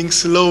make things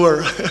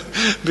slower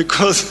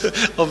because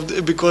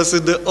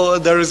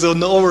there is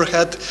an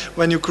overhead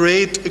when you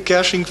create a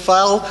caching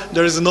file.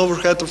 There is an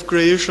overhead of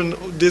creation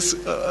this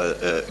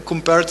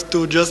compared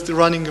to just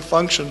running a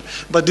function,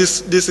 but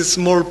this is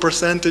small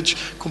percentage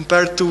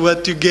compared to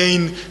what you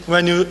gain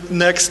when you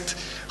next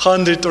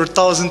 100 or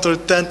 1,000 or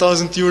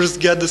 10,000 users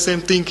get the same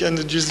thing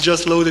and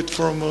just load it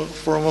from a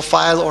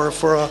file or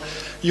for a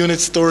unit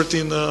stored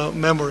in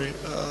memory.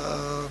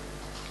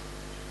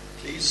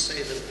 Please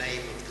say the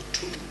name of the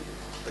tool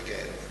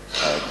again.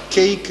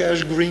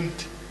 K-cache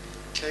grind.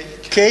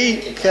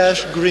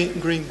 K-cache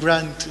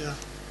grind. Yeah.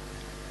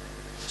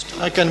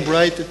 I can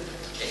write it.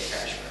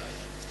 K-cache.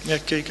 Yeah,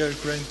 K-cache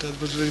grind. That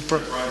was really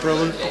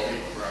probably.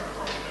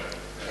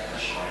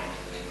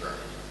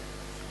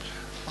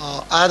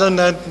 I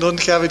don't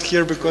have it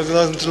here because it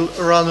doesn't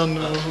run on.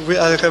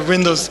 I have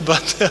Windows,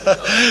 but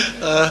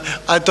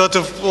I thought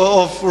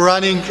of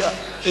running.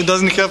 It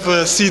doesn't have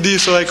a CD,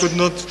 so I could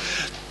not.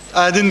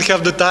 I didn't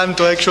have the time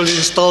to actually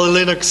install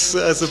Linux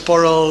as a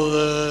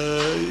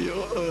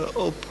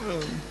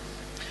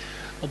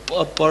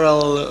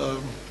parallel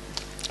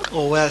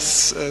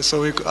OS,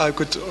 so I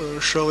could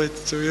show it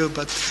to you.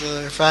 But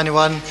if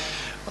anyone.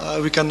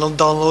 We can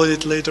download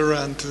it later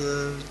and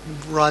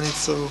run it.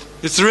 So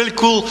it's a really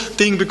cool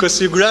thing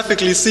because you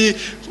graphically see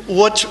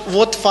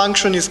what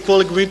function is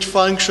calling which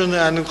function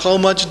and how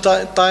much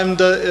time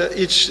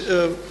each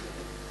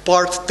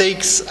part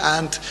takes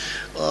and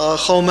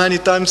how many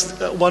times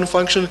one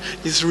function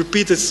is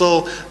repeated.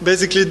 So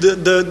basically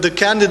the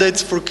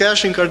candidates for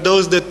caching are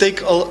those that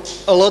take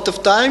a lot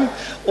of time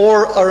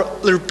or are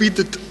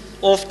repeated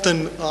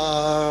often.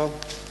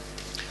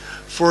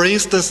 For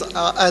instance,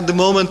 at the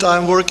moment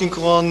I'm working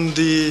on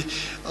the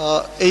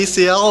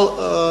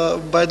ACL.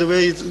 By the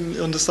way,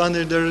 on the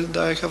Sunday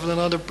I have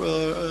another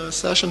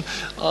session,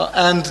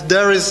 and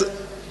there is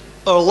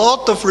a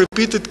lot of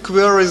repeated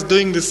queries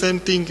doing the same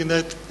thing in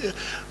that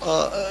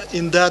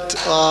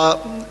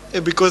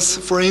because,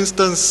 for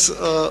instance,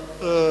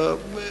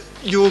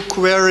 you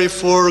query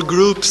for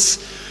groups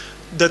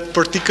that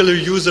particular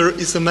user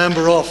is a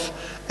member of,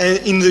 and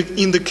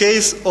in the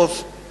case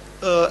of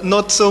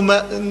not so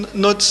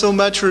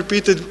much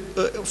repeated,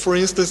 for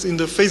instance, in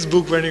the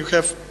Facebook when you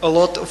have a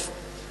lot of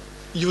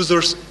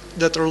users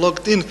that are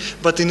logged in,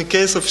 but in the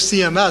case of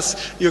CMS,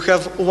 you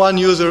have one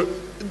user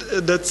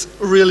that's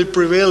really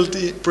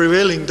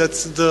prevailing.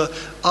 That's the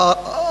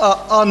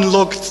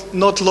unlogged,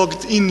 not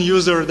logged in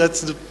user. That's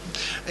the,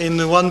 in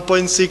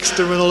 1.6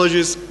 terminology,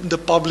 is the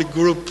public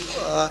group,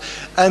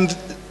 and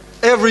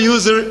every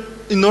user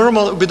in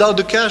normal without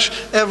the cache,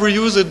 every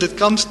user that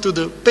comes to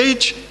the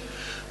page.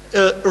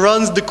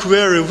 Runs the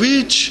query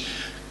which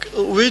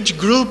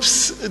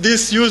groups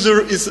this user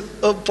is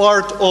a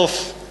part of,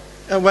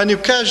 and when you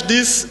cache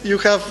this, you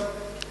have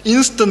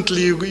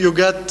instantly you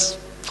get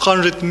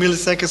 100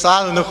 milliseconds.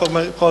 I don't know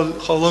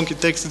how long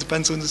it takes. It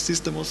depends on the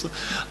system also.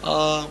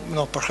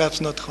 No,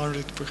 perhaps not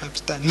 100,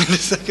 perhaps 10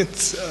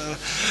 milliseconds.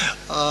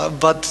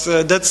 But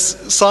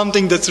that's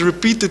something that's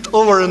repeated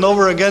over and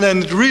over again,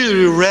 and it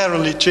really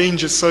rarely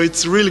changes. So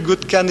it's a really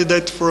good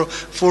candidate for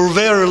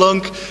very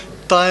long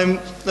time,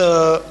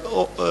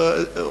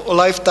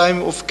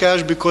 lifetime of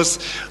cache, because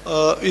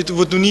it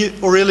would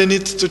really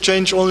need to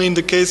change only in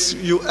the case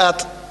you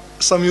add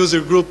some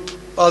user group.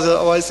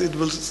 Otherwise, it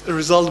will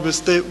result would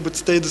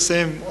stay the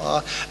same.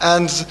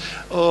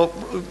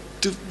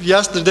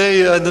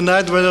 Yesterday at the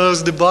night when I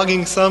was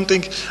debugging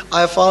something,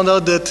 I found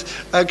out that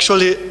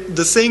actually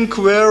the same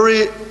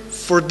query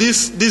for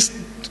this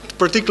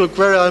particular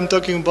query I'm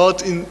talking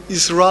about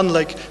is run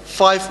like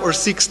 5 or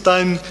 6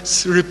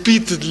 times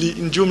repeatedly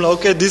in Joomla.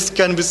 Okay, this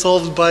can be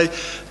solved by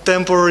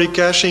temporary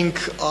caching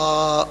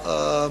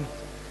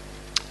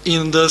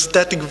in the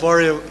static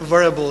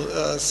variable,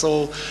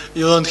 so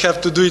you don't have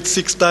to do it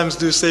 6 times,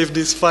 do you save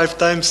this 5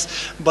 times,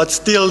 but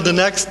still the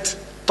next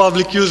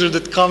public user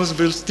that comes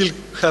will still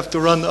have to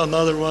run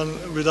another one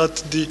without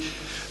the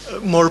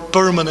more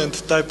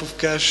permanent type of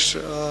cache.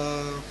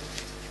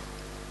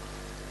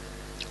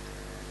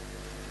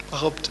 I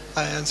hope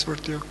I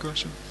answered your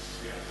question.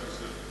 Yeah, that was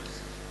good.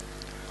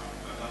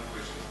 Another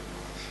question.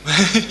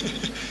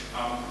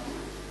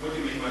 What do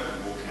you mean by the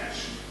raw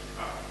cache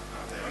up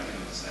there? I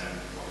didn't understand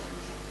what you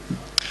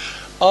were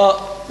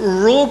talking about.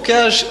 Raw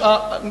cache,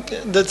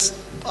 that's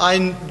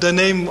the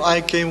name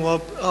I came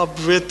up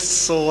with,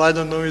 so I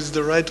don't know if it's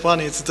the right one.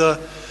 It's the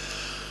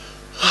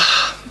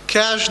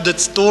cache that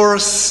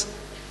stores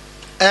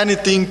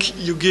anything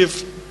you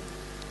give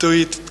to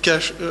it.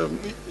 Cache,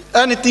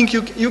 anything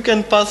you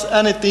can pass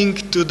anything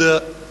to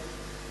the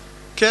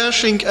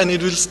caching and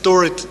it will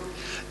store it.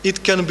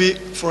 It can be,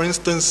 for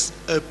instance,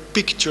 a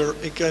picture.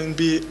 It can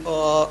be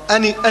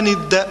any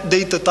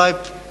data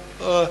type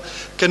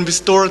can be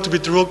stored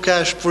with raw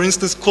cache. For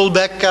instance,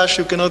 callback cache,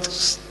 you cannot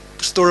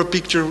store a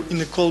picture in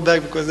a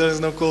callback because there is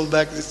no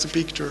callback. It's a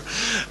picture.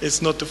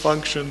 It's not a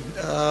function.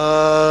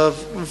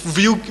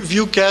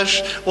 View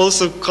cache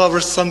also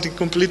covers something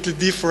completely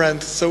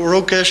different. So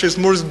raw cache is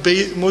most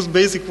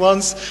basic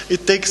ones.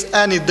 It takes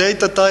any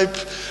data type.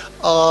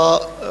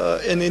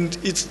 And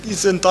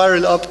it's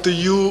entirely up to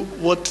you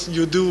what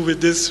you do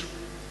with this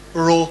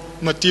raw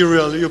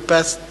material you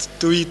passed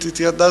to it.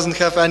 It doesn't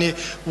have any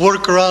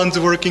workarounds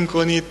working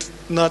on it.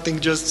 Nothing,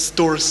 just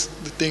stores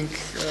the thing,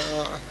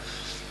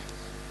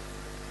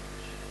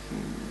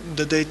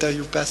 the data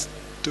you passed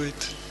to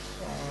it.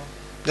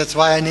 That's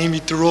why I name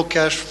it raw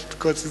cache,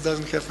 because it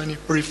doesn't have any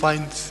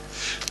refined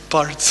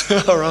parts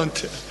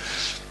around it.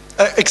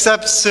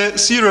 Except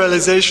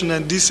serialization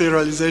and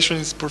deserialization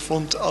is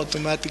performed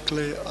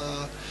automatically,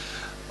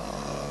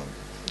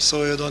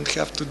 so you don't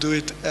have to do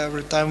it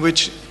every time,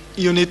 which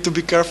you need to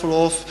be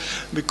careful of,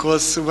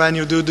 because when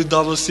you do the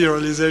double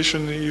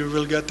serialization, you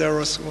will get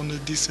errors on the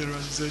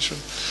deserialization.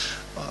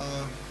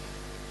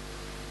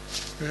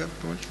 You have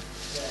a question?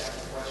 Yeah, I have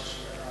a question.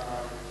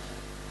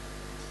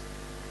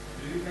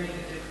 Do you make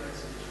a difference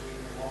between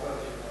mobile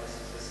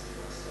devices as the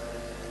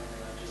website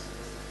and just a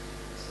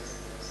desktop as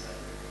the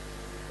website?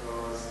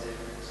 Because there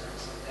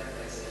are some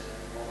templates that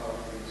have mobile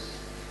views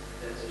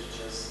that is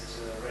just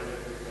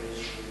render the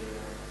page with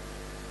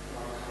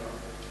one color.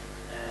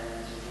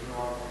 And you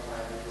know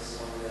comply with this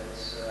one that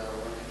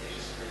when the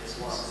cache is created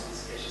once,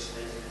 this cache is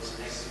created for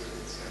the next user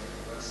that's going to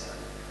the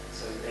website.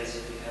 So you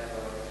basically have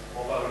a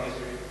mobile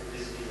user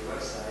visiting the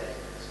website.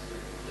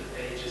 The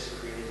page is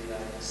created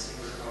like a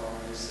single column,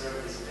 and you serve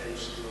this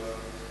page to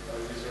a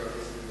user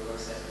visiting the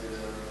website with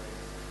a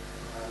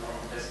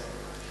normal desktop.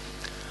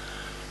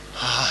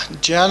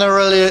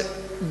 Generally,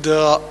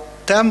 the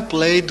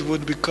template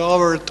would be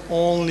covered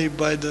only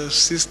by the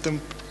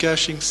system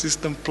caching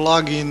system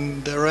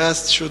plugin. The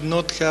rest should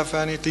not have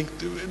anything.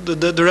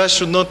 The rest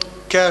should not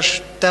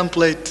cache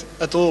template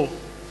at all.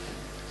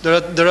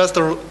 The rest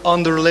are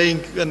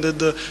underlaying, and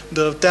the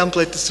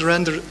template is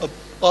rendered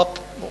up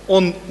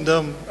on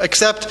them.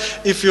 Except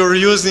if you're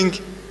using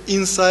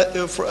inside.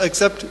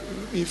 Except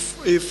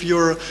if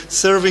you're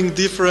serving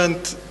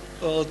different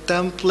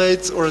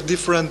templates or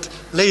different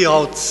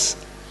layouts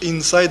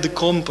inside the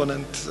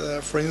component,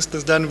 for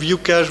instance, then view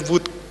cache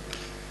would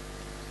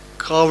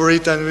cover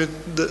it, and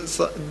with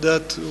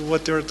that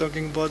what you're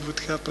talking about would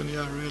happen.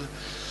 Yeah, really.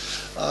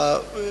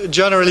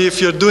 Generally,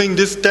 if you're doing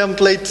this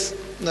template,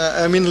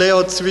 I mean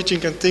layout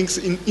switching and things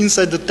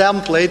inside the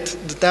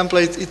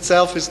template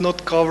itself is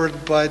not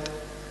covered by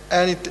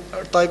any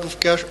type of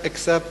cache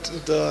except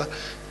the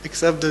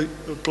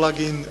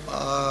plugin.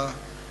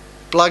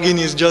 Plugin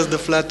is just the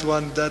flat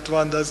one. That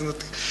one does not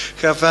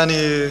have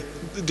any.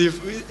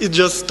 It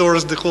just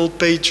stores the whole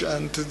page,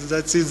 and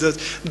that's it.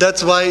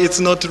 That's why it's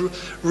not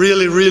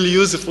really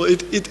useful.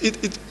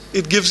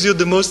 It gives you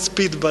the most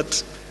speed,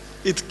 but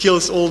it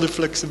kills all the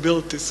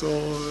flexibility.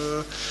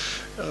 So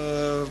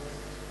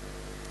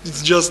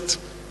it's just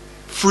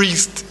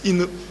freezed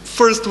in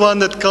first one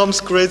that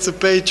comes, creates a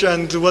page,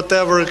 and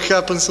whatever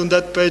happens on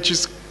that page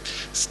is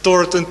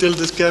stored until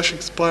the cache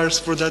expires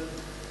for that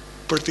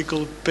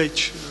particular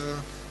page.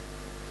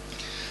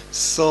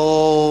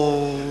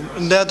 So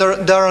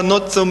there are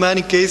not so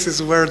many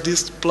cases where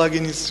this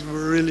plugin is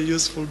really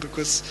useful,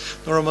 because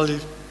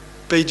normally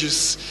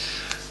pages,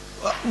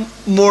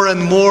 more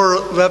and more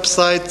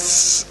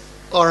websites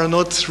are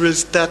not really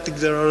static.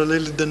 There are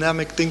really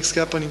dynamic things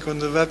happening on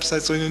the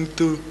website, so you need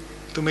to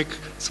make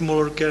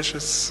smaller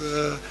caches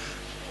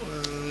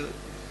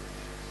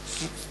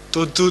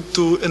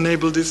to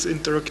enable this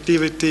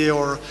interactivity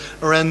or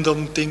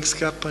random things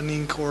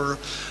happening, or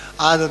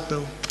I don't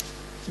know,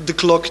 the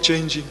clock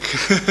changing.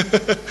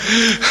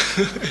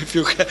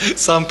 If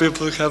some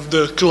people have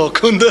the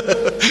clock on the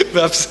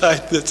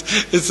website,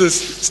 it's a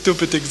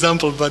stupid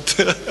example, but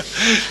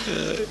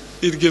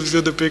it gives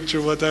you the picture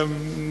what I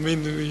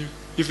mean.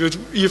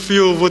 If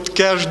you would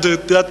cache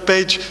that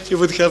page, you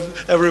would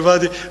have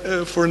everybody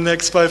for the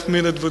next 5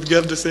 minutes would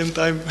get the same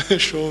time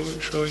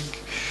showing.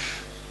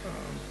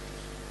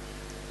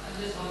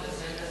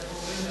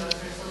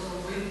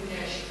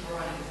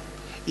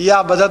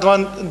 Yeah, but that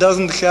one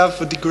doesn't have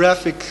the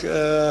graphic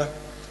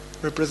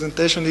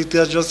representation. It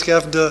just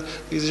have the.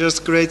 It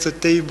just creates a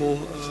table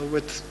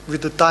with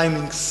the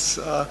timings.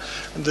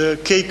 The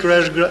K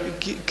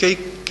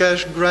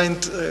cache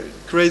grind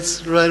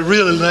creates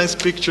really nice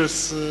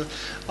pictures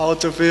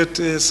out of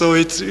it. So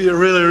it's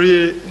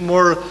really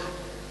more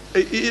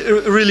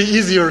really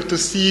easier to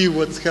see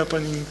what's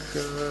happening.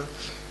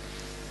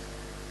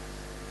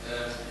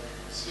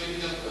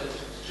 Speaking of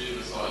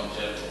Joomla site in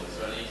general, is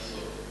there any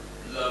sort of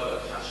lower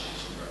caches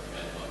you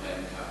recommend, like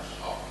Memcache,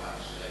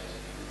 Halfcache,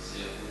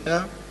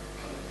 Yeah.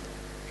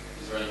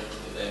 Is there any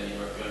that then you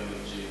recommend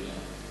with Joomla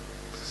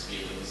to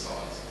speed up the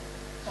size?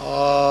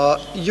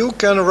 You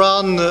can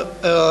run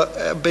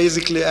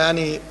basically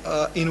any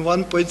in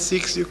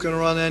 1.6. You can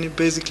run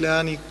basically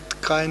any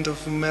kind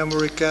of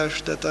memory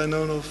cache that I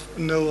know of.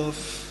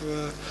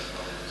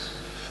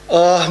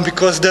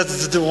 Because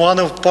that's the one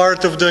of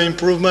part of the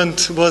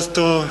improvement was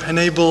to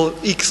enable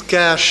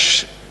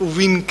Xcache,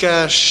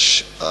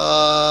 WinCache.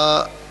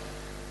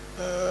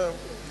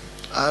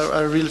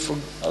 I really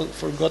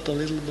forgot a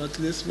little about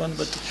this one,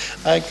 but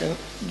I can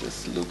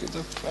just look it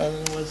up and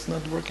it was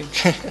not working.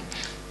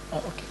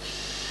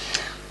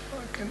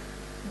 Okay.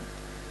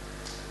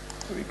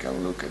 We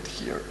can look at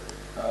here.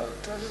 I'll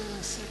tell you in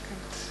a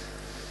second.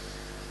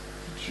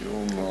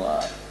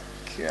 Joomla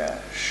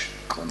cache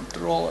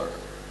controller.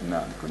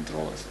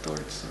 Non-controller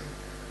storage, sorry.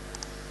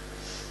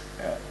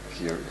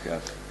 Here we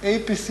have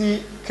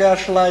APC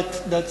cache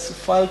lite, that's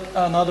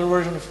another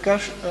version of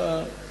cache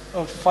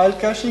of file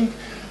caching.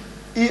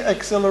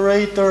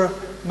 E-accelerator,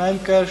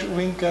 Memcache,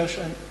 WinCache,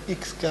 and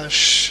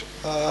Xcache.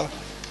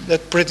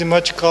 That pretty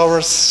much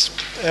covers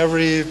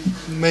every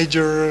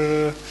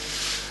major.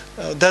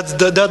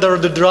 That are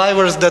the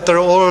drivers that are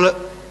all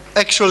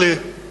actually,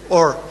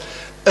 or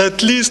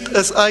at least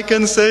as I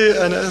can say,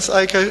 and as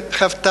I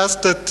have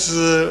tested,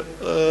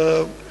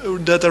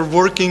 that are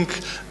working,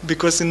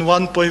 because in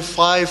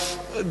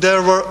 1.5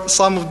 there were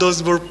some of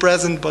those were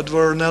present but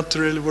were not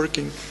really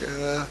working.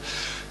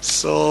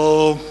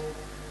 So.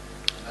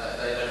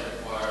 They don't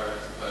require a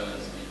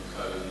component to be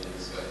coded in a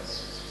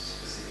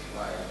specific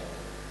way.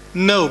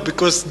 No,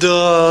 because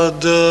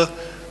the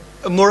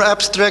more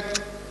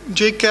abstract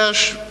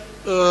JCache,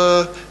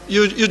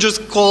 you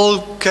just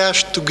call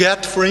cache to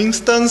get, for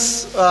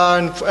instance,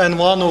 and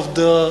one of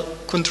the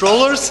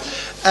controllers,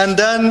 and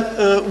then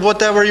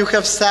whatever you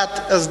have set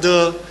as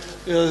the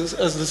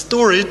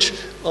storage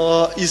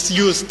is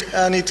used,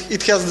 and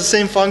it has the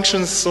same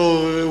functions.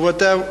 So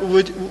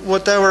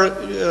whatever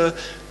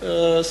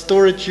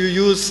storage you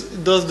use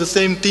does the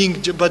same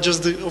thing, but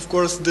just of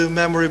course the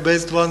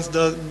memory-based ones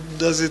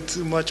does it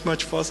much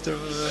faster.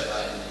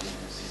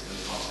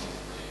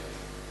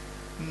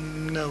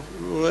 No,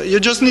 you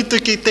just need to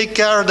take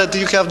care that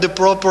you have the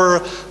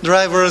proper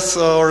drivers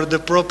or the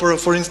proper,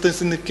 for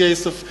instance, in the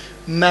case of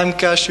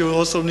Memcache, you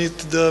also need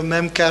the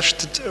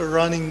Memcache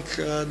running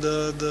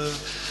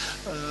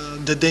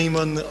the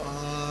daemon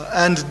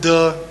and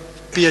the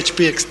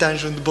PHP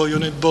extension. You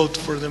need both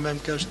for the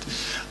Memcache.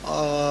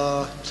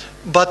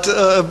 But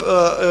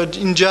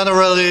in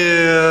general,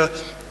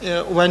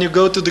 when you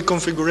go to the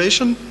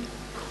configuration,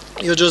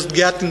 you just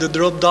get in the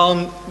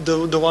drop-down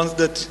the ones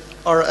that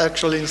are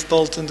actually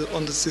installed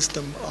on the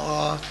system.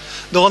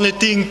 The only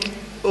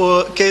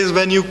case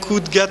when you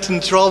could get in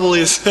trouble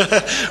is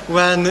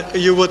when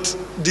you would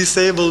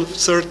disable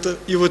certain,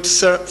 you would,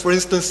 for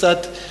instance,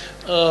 set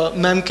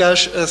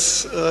Memcache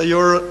as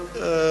your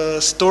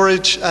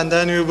storage, and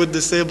then you would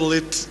disable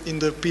it in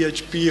the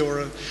PHP,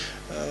 or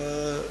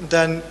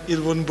then it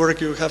wouldn't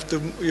work. You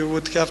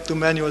would have to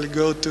manually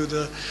go to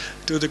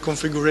the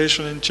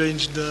configuration and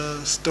change the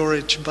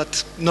storage.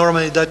 But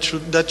normally that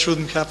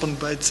shouldn't happen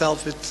by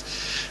itself.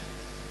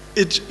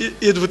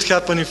 It would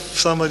happen if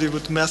somebody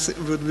would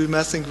be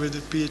messing with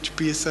the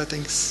PHP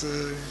settings.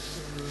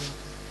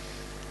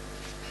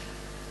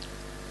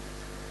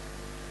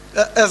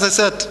 As I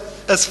said,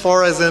 as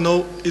far as I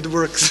know, it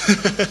works.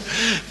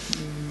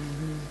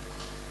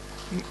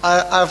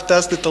 I've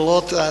tested a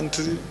lot,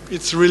 and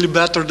it's really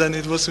better than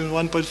it was in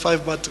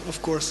 1.5, but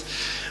of course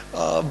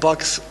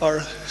bugs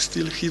are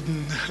still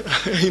hidden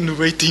in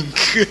waiting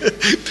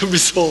to be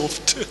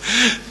solved.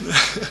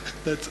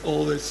 That's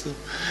always so.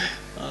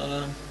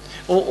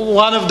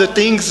 One of the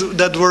things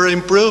that were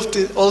improved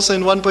also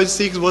in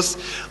 1.6 was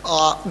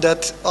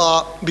that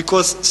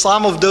because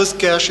some of those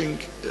caching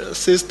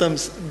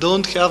systems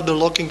don't have the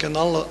locking and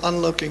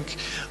unlocking,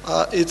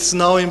 it's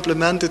now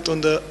implemented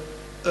on the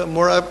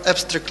more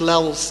abstract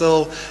level.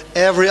 So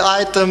every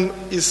item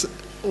is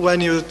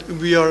when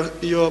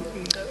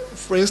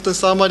for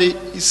instance,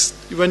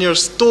 when you're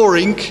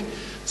storing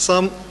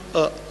some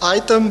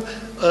item,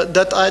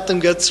 that item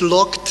gets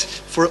locked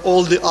for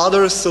all the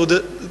others, so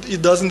that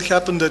it doesn't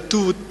happen that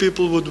two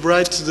people would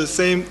write to the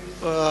same,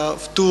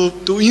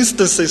 two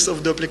instances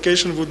of the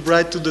application would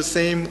write to the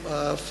same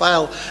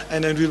file,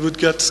 and then we would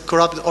get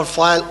corrupted, or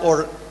file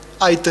or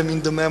item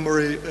in the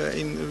memory,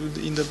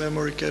 in the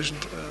memory cache,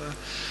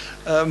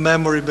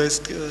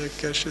 memory-based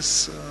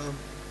caches.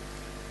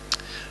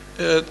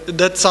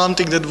 that's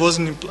something that was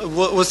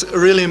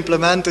really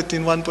implemented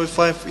in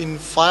 1.5 in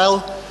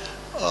file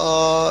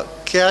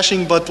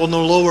caching, but on a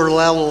lower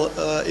level.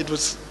 It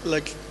was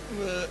like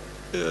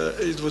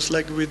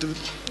with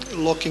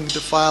locking the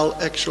file.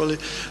 Actually,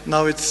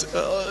 now it's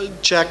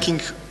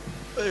checking.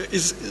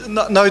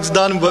 Now it's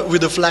done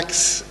with a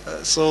flags.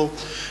 So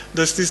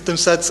the system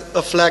sets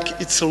a flag.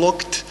 It's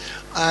locked,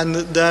 and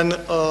then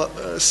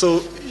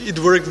so it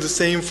works the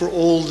same for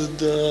all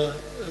the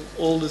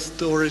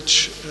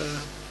storage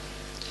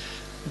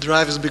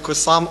drives, because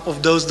some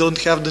of those don't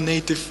have the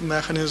native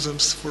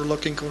mechanisms for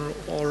locking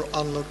or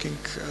unlocking.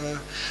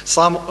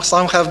 Some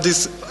have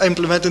this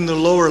implemented in the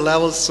lower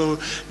levels, so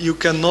you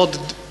cannot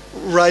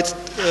write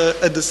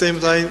at the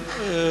same time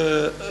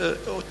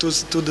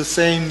to the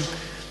same.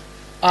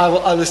 I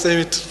will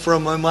say it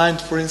from my mind.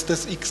 For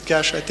instance,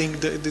 Xcache, I think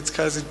that it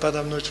has it, but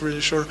I'm not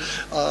really sure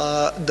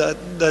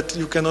that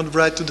you cannot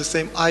write to the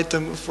same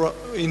item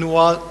in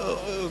one.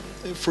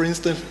 For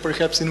instance,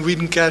 perhaps in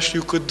WinCache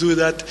you could do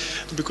that,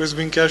 because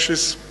WinCache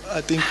is,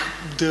 I think,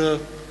 the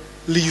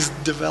least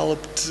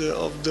developed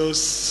of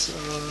those.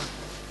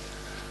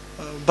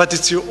 But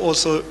it's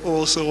also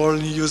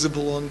only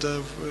usable on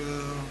the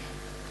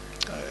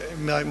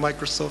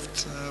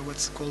Microsoft.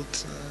 What's it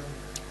called?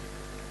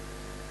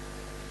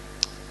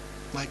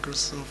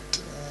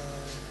 Microsoft,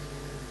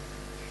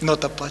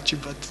 not Apache,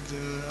 but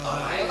the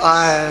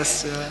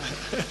IIS. Yeah.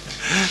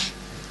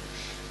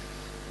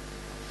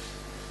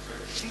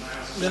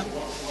 Yeah.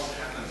 What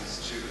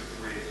happens to the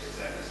thread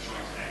that is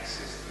trying to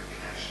access the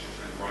cache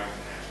within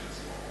writing cache and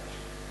so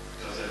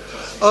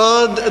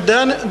on?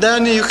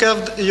 Then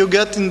you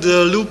get in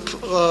the loop.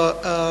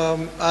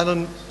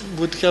 I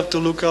would have to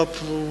look up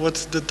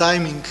what's the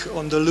timing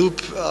on the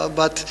loop,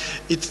 but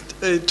it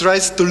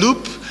tries to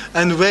loop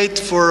and wait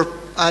for,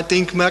 I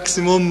think,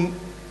 maximum.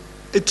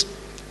 It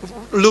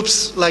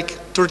loops like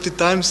 30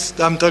 times.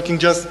 I'm talking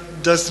just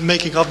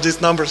making up these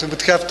numbers. I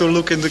would have to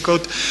look in the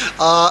code.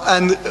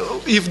 And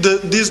if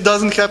this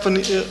doesn't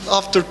happen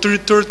after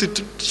 30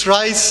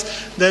 tries,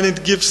 then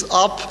it gives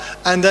up.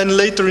 And then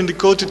later in the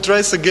code it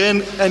tries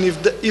again. And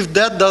if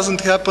that doesn't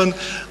happen,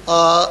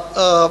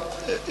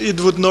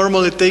 it would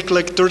normally take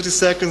like 30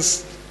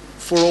 seconds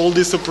for all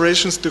these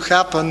operations to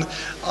happen.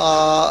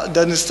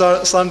 Then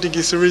something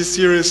is really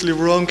seriously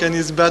wrong, and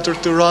it's better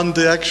to run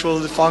the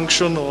actual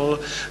function or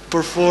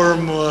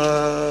perform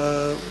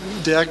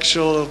the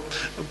actual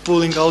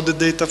pulling out the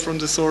data from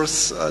the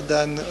source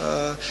than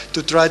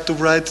to try to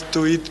write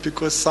to it,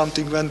 because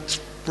something went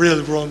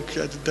really wrong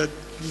at that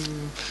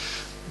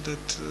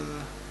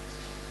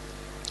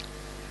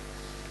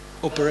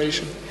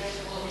operation.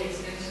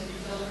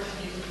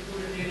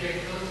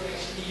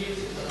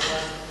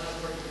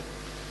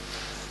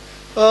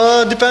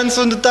 Depends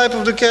on the type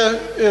of the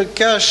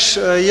cache.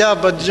 Yeah,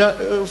 but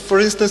for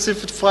instance,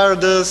 if it fires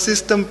the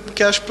system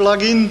cache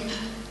plugin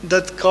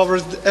that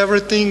covers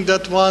everything,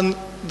 that one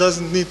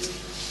doesn't need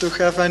to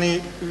have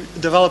any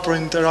developer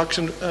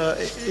intervention,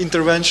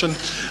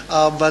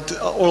 but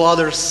all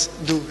others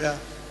do. Yeah.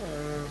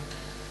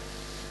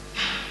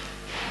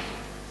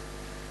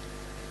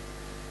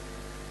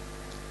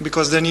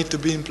 Because they need to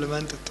be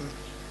implemented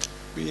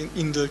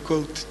in the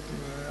code.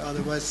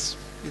 Otherwise,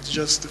 it's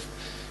just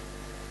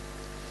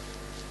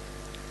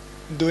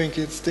doing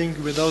its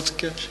thing without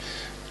cache.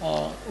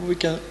 We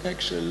can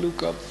actually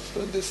look up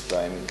these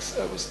timings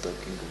I was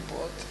talking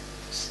about.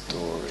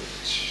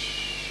 Storage.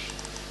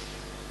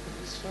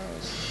 As far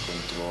as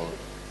control.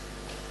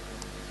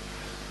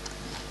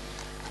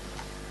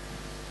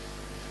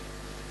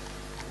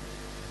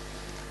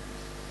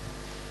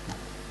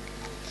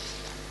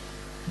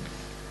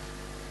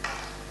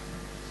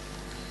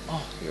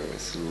 Oh, here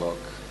is log.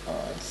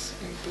 It's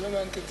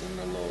implemented in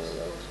the lower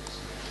level.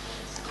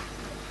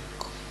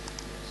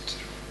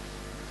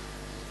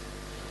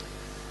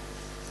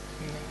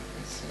 No,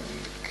 it's in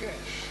the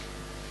cache.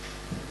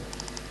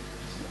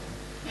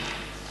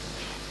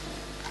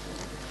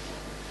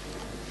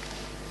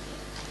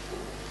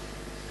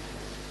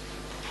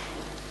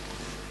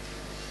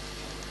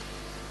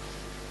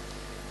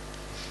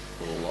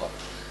 Lock.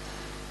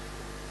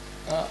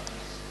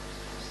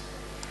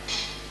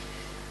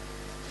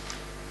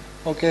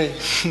 Okay,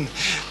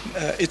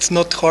 it's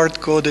not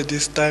hard-coded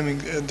this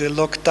timing. The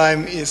lock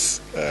time is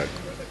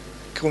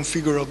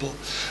configurable.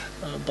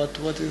 But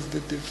what is the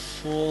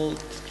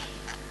default?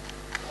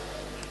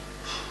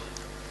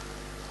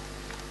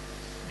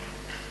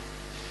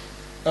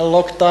 A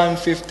lock time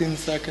 15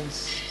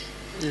 seconds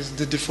is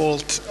the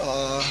default.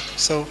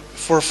 So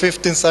for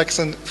 15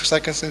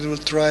 seconds it will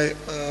try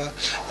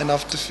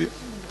enough to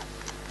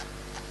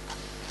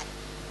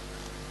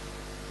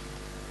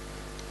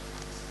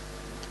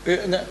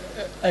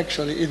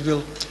actually it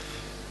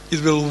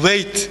will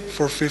wait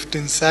for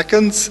 15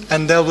 seconds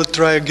and then will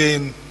try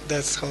again.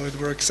 That's how it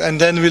works. And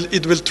then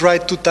it will try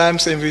 2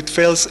 times, and if it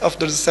fails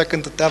after the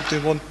second attempt,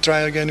 it won't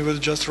try again. It will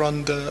just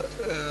run the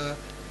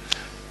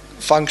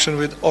function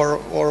with or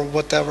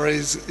whatever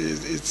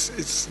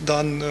it's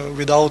done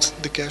without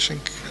the caching.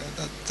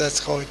 That's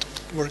how it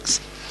works.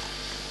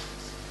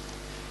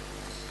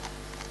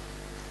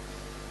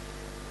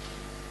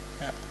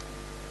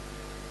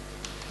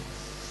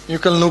 You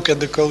can look at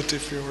the code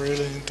if you're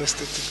really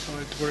interested in how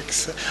it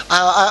works.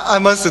 I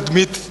must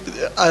admit,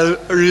 I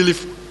really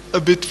a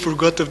bit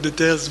forgot of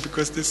details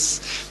because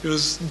this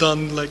was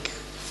done like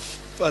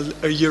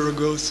a year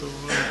ago. So,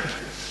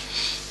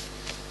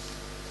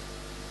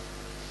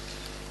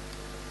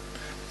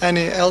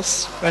 anybody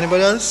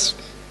else?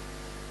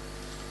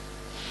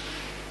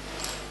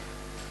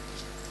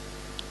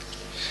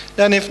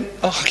 Then if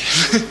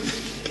okay.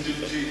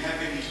 Do you have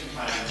any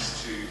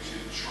plans to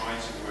try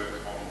to work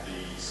on the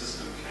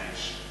system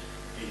cache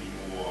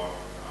anymore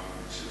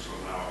to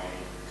allow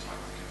any type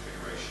of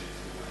configuration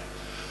for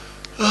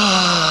that?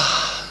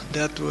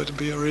 That would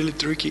be a really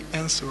tricky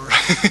answer.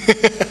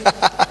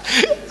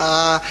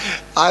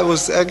 I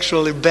was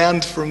actually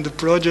banned from the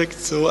project,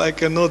 so I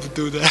cannot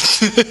do that.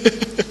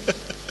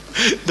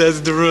 That's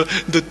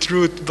the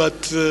truth.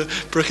 But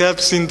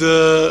perhaps in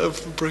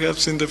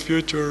the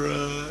future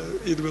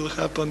it will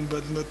happen,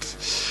 but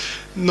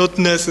not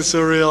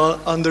necessarily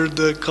under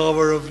the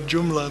cover of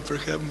Joomla.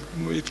 Perhaps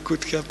it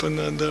could happen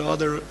under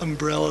other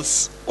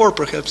umbrellas, or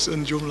perhaps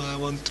in Joomla. I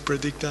won't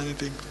predict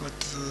anything, but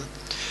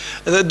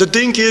the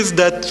thing is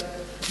that,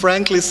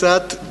 frankly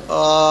said,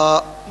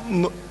 I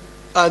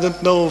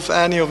don't know of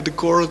any of the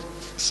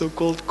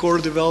so-called core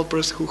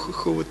developers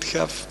who would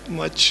have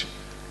much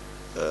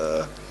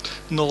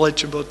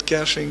knowledge about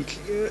caching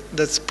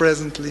that's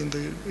presently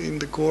in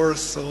the core.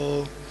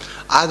 So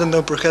I don't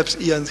know. Perhaps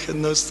Ian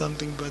knows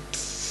something, but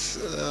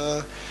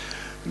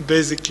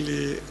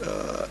basically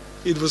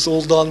it was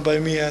all done by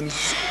me, and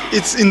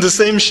it's in the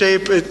same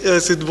shape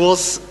as it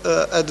was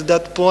at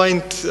that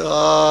point,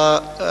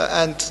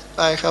 and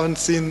I haven't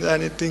seen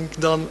anything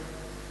done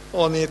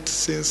on it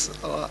since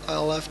I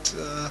left,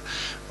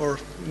 or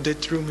they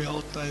threw me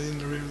out. I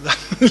didn't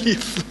really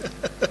leave.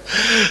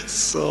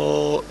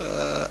 So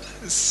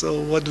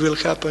what will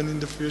happen in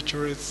the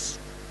future is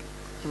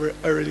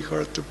really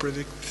hard to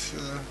predict.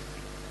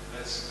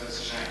 That's a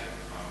shame.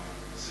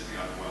 Sitting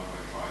under 1.5,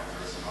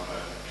 there are some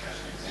other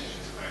caching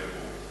extensions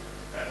available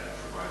that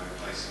provide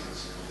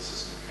replacements for the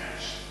system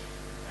cache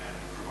and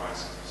provide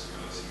some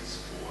possibilities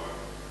for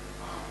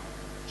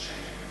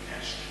changing the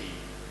cache key.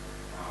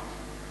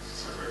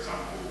 So, for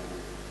example,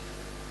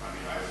 I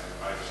mean,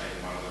 I've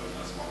taken one of them and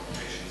done some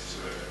modifications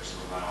to it to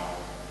allow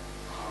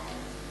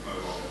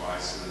mobile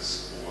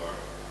devices, or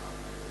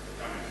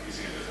I mean,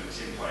 using a different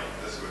template.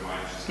 That's where my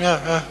interest is.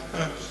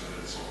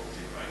 Sort of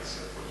templates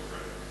for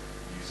different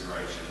user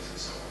agents and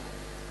so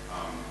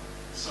on.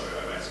 So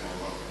I made some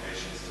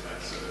modifications to that,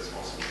 so it's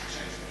possible to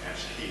change the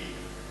cache key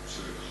to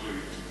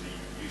include the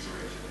user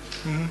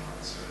agent,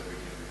 so that we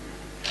can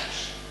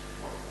cache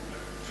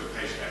to a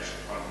page cache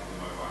one of the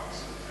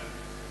mobiles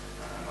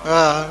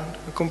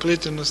I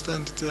completely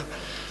understand it. Yeah.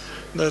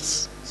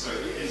 That's so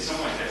in some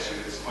ways actually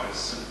it's quite a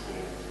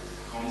simple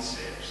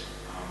concept,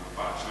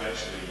 but to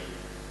actually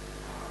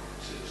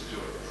to do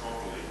it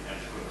properly and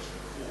to put it to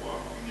the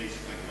core, you need to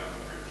think about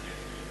it very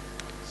carefully.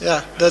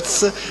 yeah.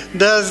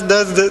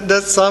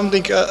 That's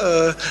something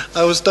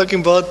I was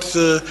talking about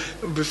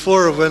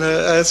before when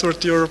I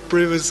answered your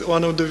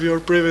one of your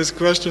previous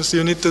questions.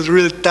 You need to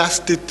really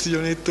test it.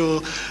 You need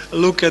to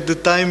look at the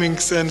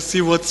timings and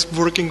see what's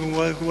working,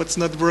 what's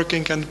not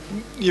working, and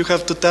you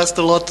have to test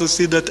a lot to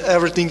see that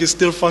everything is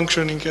still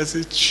functioning as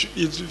it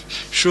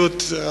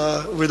should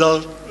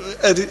without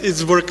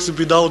it works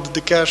without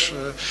the cache.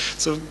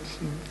 So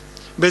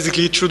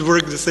basically, it should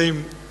work the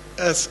same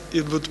as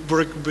it would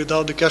work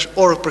without the cache.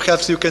 Or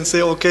perhaps you can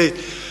say, okay,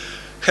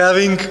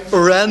 having a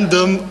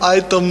random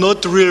item,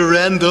 not really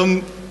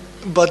random,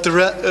 but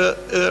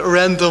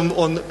random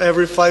on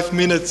every 5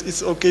 minutes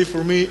is okay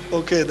for me.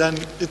 Okay, then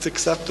it's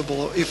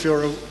acceptable. If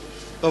you're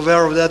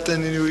aware of that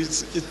and you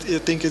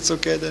think it's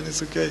okay, then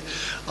it's okay.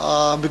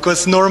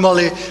 Because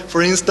normally,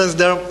 for instance,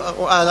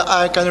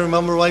 I can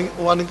remember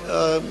one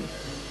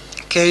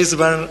case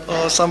where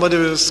somebody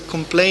was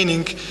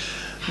complaining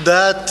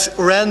that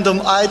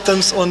random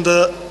items on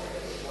the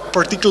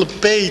particular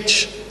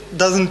page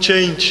doesn't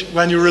change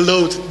when you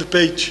reload the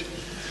page.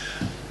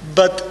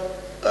 But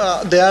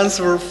the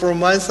answer from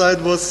my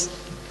side was,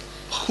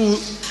 who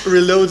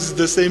reloads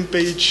the same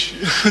page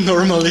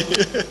normally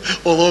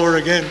all over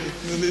again?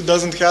 It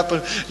doesn't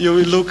happen. You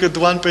look at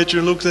one page,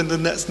 you look at the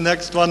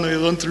next one, you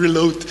don't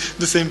reload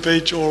the same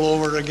page all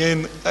over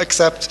again,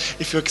 except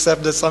if you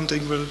accept that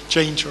something will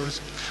change or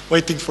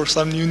waiting for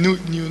some new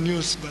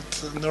news,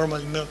 but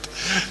normally not.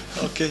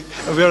 Okay,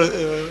 we are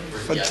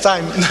for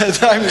time.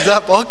 Time is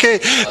up. Okay,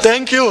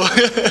 thank you.